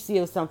much you see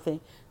of something,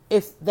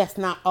 that's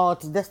not all.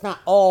 That's not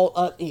all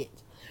of it.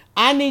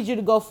 I need you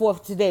to go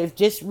forth today.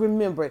 Just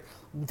remember it.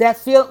 That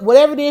feel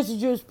whatever it is that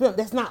you experience.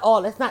 That's not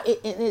all. That's not it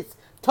in its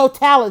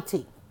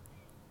totality.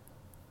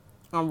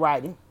 I'm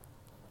writing.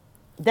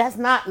 That's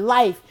not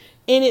life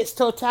in its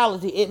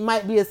totality. It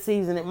might be a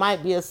season. It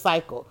might be a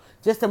cycle.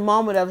 Just a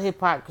moment of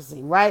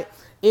hypocrisy, right?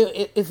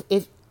 If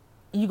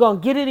you're going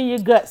to get it in your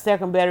gut,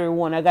 second battery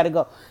one, I got to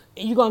go.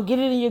 You're going to get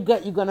it in your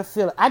gut. You're going to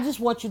feel it. I just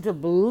want you to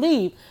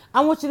believe.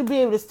 I want you to be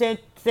able to stand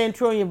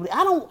true in your belief.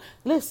 I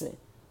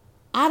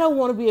don't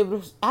want to be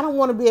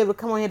able to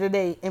come on here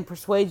today and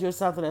persuade you of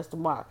something that's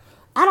tomorrow.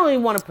 I don't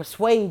even want to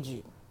persuade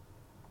you.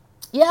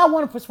 Yeah, I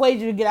want to persuade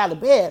you to get out of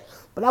bed,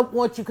 but I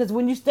want you, because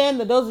when you stand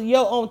there, those are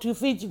your own 2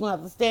 feet you're going to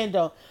have to stand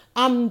on.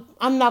 I'm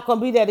not going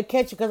to be there to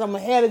catch you because I'm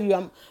ahead of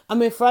you.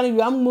 I'm in front of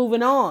you. I'm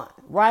moving on,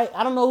 right?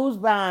 I don't know who's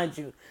behind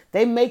you.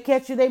 They may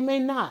catch you. They may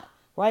not,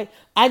 right?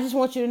 I just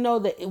want you to know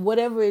that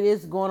whatever it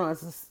is going on,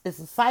 it's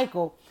a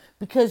cycle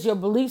because your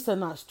beliefs are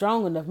not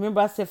strong enough.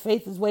 Remember I said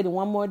faith is waiting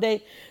one more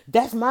day?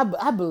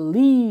 I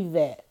believe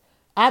that.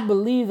 I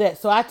believe that.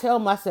 So I tell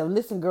myself,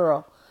 listen,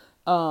 girl,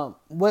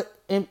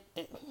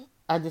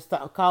 I just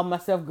call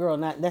myself girl.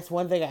 Now, that's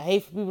one thing I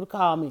hate for people to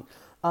call me.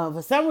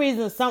 For some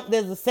reason,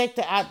 there's a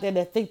sector out there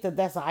that think that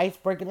that's an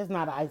icebreaker. That's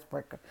not an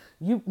icebreaker.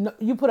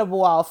 You put up a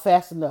wall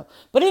fast enough.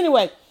 But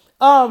anyway,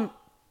 I'm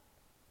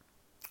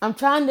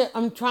trying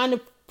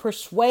to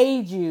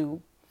persuade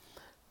you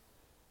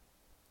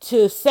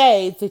to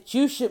say that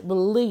you should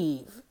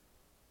believe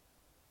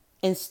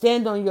and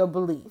stand on your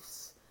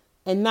beliefs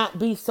and not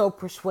be so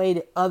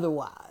persuaded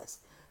otherwise.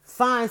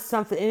 Find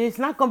something, and it's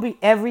not going to be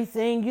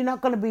everything. You're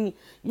not going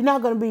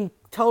to be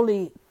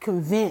totally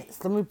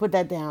convinced. Let me put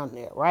that down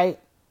there, right?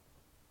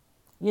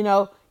 You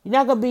know, you're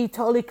not going to be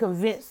totally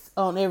convinced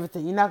on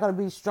everything. You're not going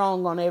to be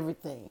strong on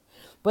everything,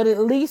 but at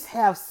least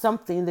have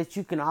something that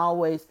you can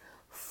always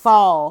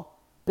fall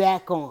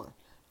back on.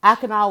 I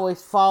can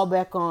always fall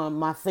back on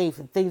my faith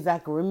and things I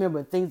can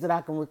remember, things that I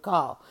can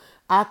recall.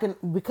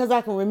 Because I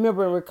can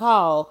remember and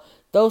recall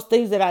those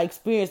things that I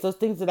experienced, those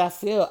things that I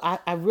feel,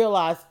 I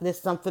realize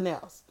there's something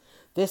else.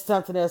 There's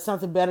something else,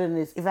 something better than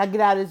this. If I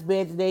get out of this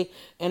bed today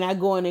and I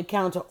go and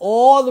encounter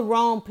all the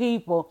wrong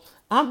people,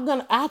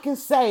 I can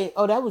say,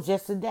 oh, that was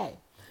just a day.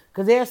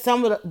 Because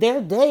there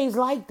are days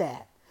like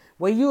that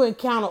where you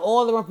encounter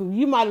all the wrong people.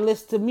 You might have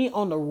listened to me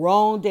on the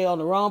wrong day, on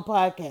the wrong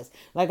podcast.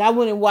 Like I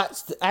went and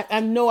watched, I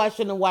know I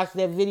shouldn't have watched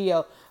that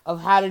video of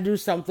how to do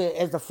something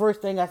as the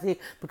first thing I see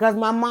because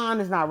my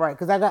mind is not right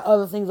because I got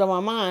other things on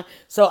my mind.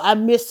 So I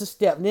missed a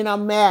step. Then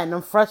I'm mad and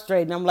I'm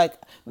frustrated. And I'm like,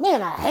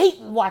 man, I hate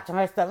watching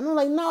her stuff. And I'm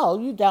like, no,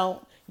 you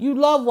don't. You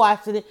love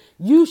watching it.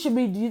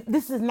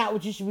 This is not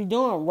what you should be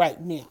doing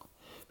right now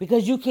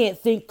because you can't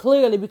think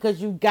clearly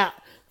because you got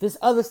this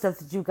other stuff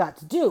that you got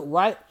to do,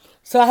 right?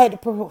 So I had to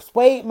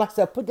persuade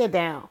myself, put that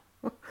down.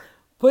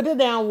 Put it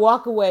down,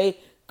 walk away,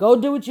 go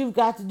do what you've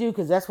got to do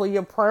because that's where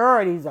your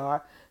priorities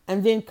are.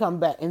 And then come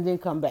back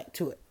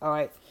to it. All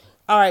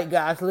right,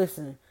 guys,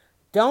 listen.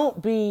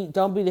 Don't be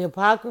the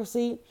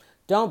hypocrisy.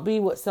 Don't be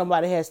what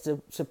somebody has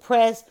to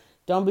suppress.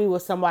 Don't be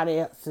what somebody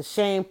else to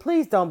shame.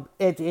 Please don't.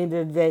 At the end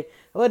of the day,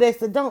 well, they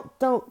said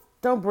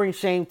don't bring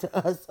shame to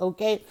us.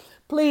 Okay,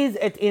 please.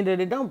 At the end of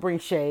the day, don't bring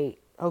shade.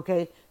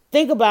 Okay,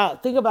 think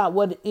about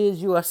what it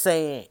is you are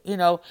saying. You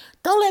know,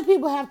 don't let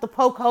people have to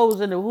poke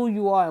holes into who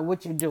you are and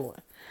what you're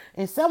doing.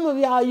 And some of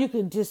y'all, you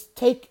can just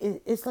take,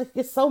 it's like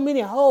it's so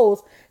many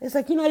holes. It's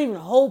like you're not even a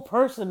whole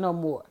person no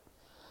more.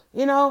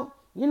 You know,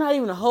 you're not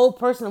even a whole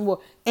person no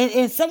more.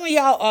 And some of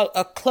y'all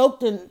are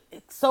cloaked in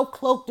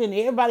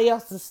everybody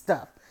else's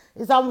stuff.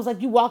 It's almost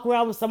like you walk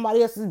around with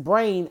somebody else's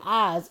brain,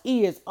 eyes,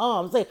 ears,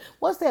 arms. Like,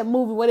 what's that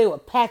movie where they were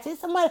patching?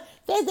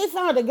 They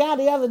found a guy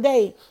the other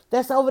day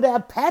that's over there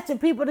patching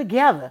people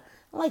together.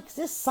 I'm like, it's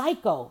just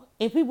psycho.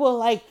 And people are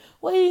like,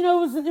 well, you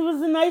know, it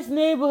was a nice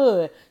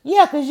neighborhood.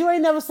 Yeah, because you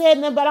ain't never said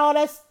nothing about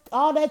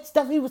all that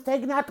stuff he was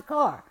taking out the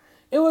car.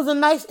 You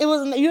ain't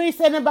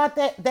said nothing about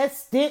that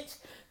stench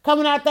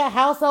coming out that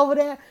house over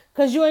there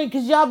because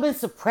y'all been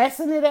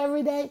suppressing it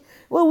every day.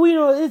 Well, we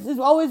know it's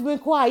always been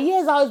quiet. Yeah,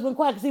 it's always been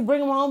quiet because he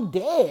bring them home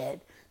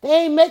dead.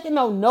 They ain't making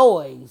no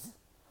noise.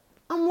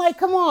 I'm like,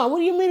 come on, what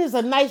do you mean it's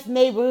a nice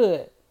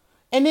neighborhood?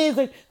 And then it's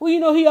like, well, you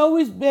know, he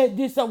always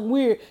did something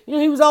weird. You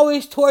know, he was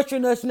always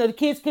torturing us. You know, the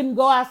kids couldn't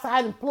go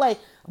outside and play.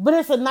 But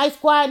it's a nice,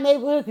 quiet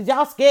neighborhood because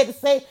y'all scared to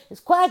say, it's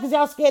quiet because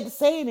y'all scared to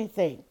say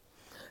anything.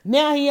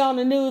 Now he on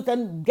the news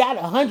and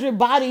got 100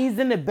 bodies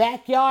in the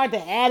backyard, the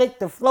attic,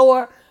 the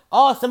floor.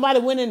 Oh, somebody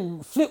went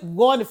and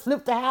going to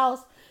flip the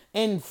house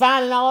and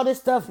finding all this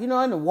stuff, in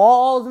the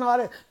walls and all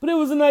that. But it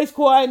was a nice,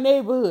 quiet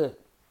neighborhood.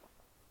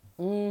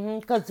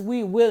 Because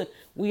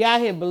we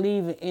out here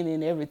believing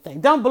in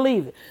everything. Don't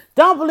believe it.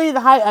 Don't believe the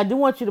hype. I do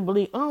want you to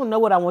believe. I don't know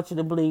what I want you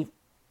to believe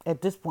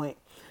at this point.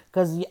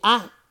 Because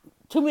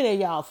too many of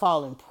y'all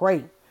falling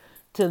prey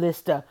to this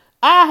stuff.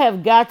 I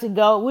have got to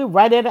go. We're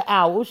right at an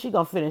hour. She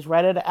going to finish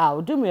right at an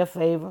hour. Do me a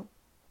favor.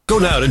 Go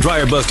now to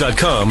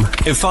dryerbuzz.com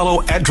and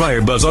follow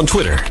 @DryerBuzz on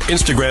Twitter,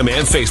 Instagram,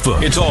 and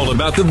Facebook. It's all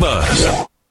about the buzz.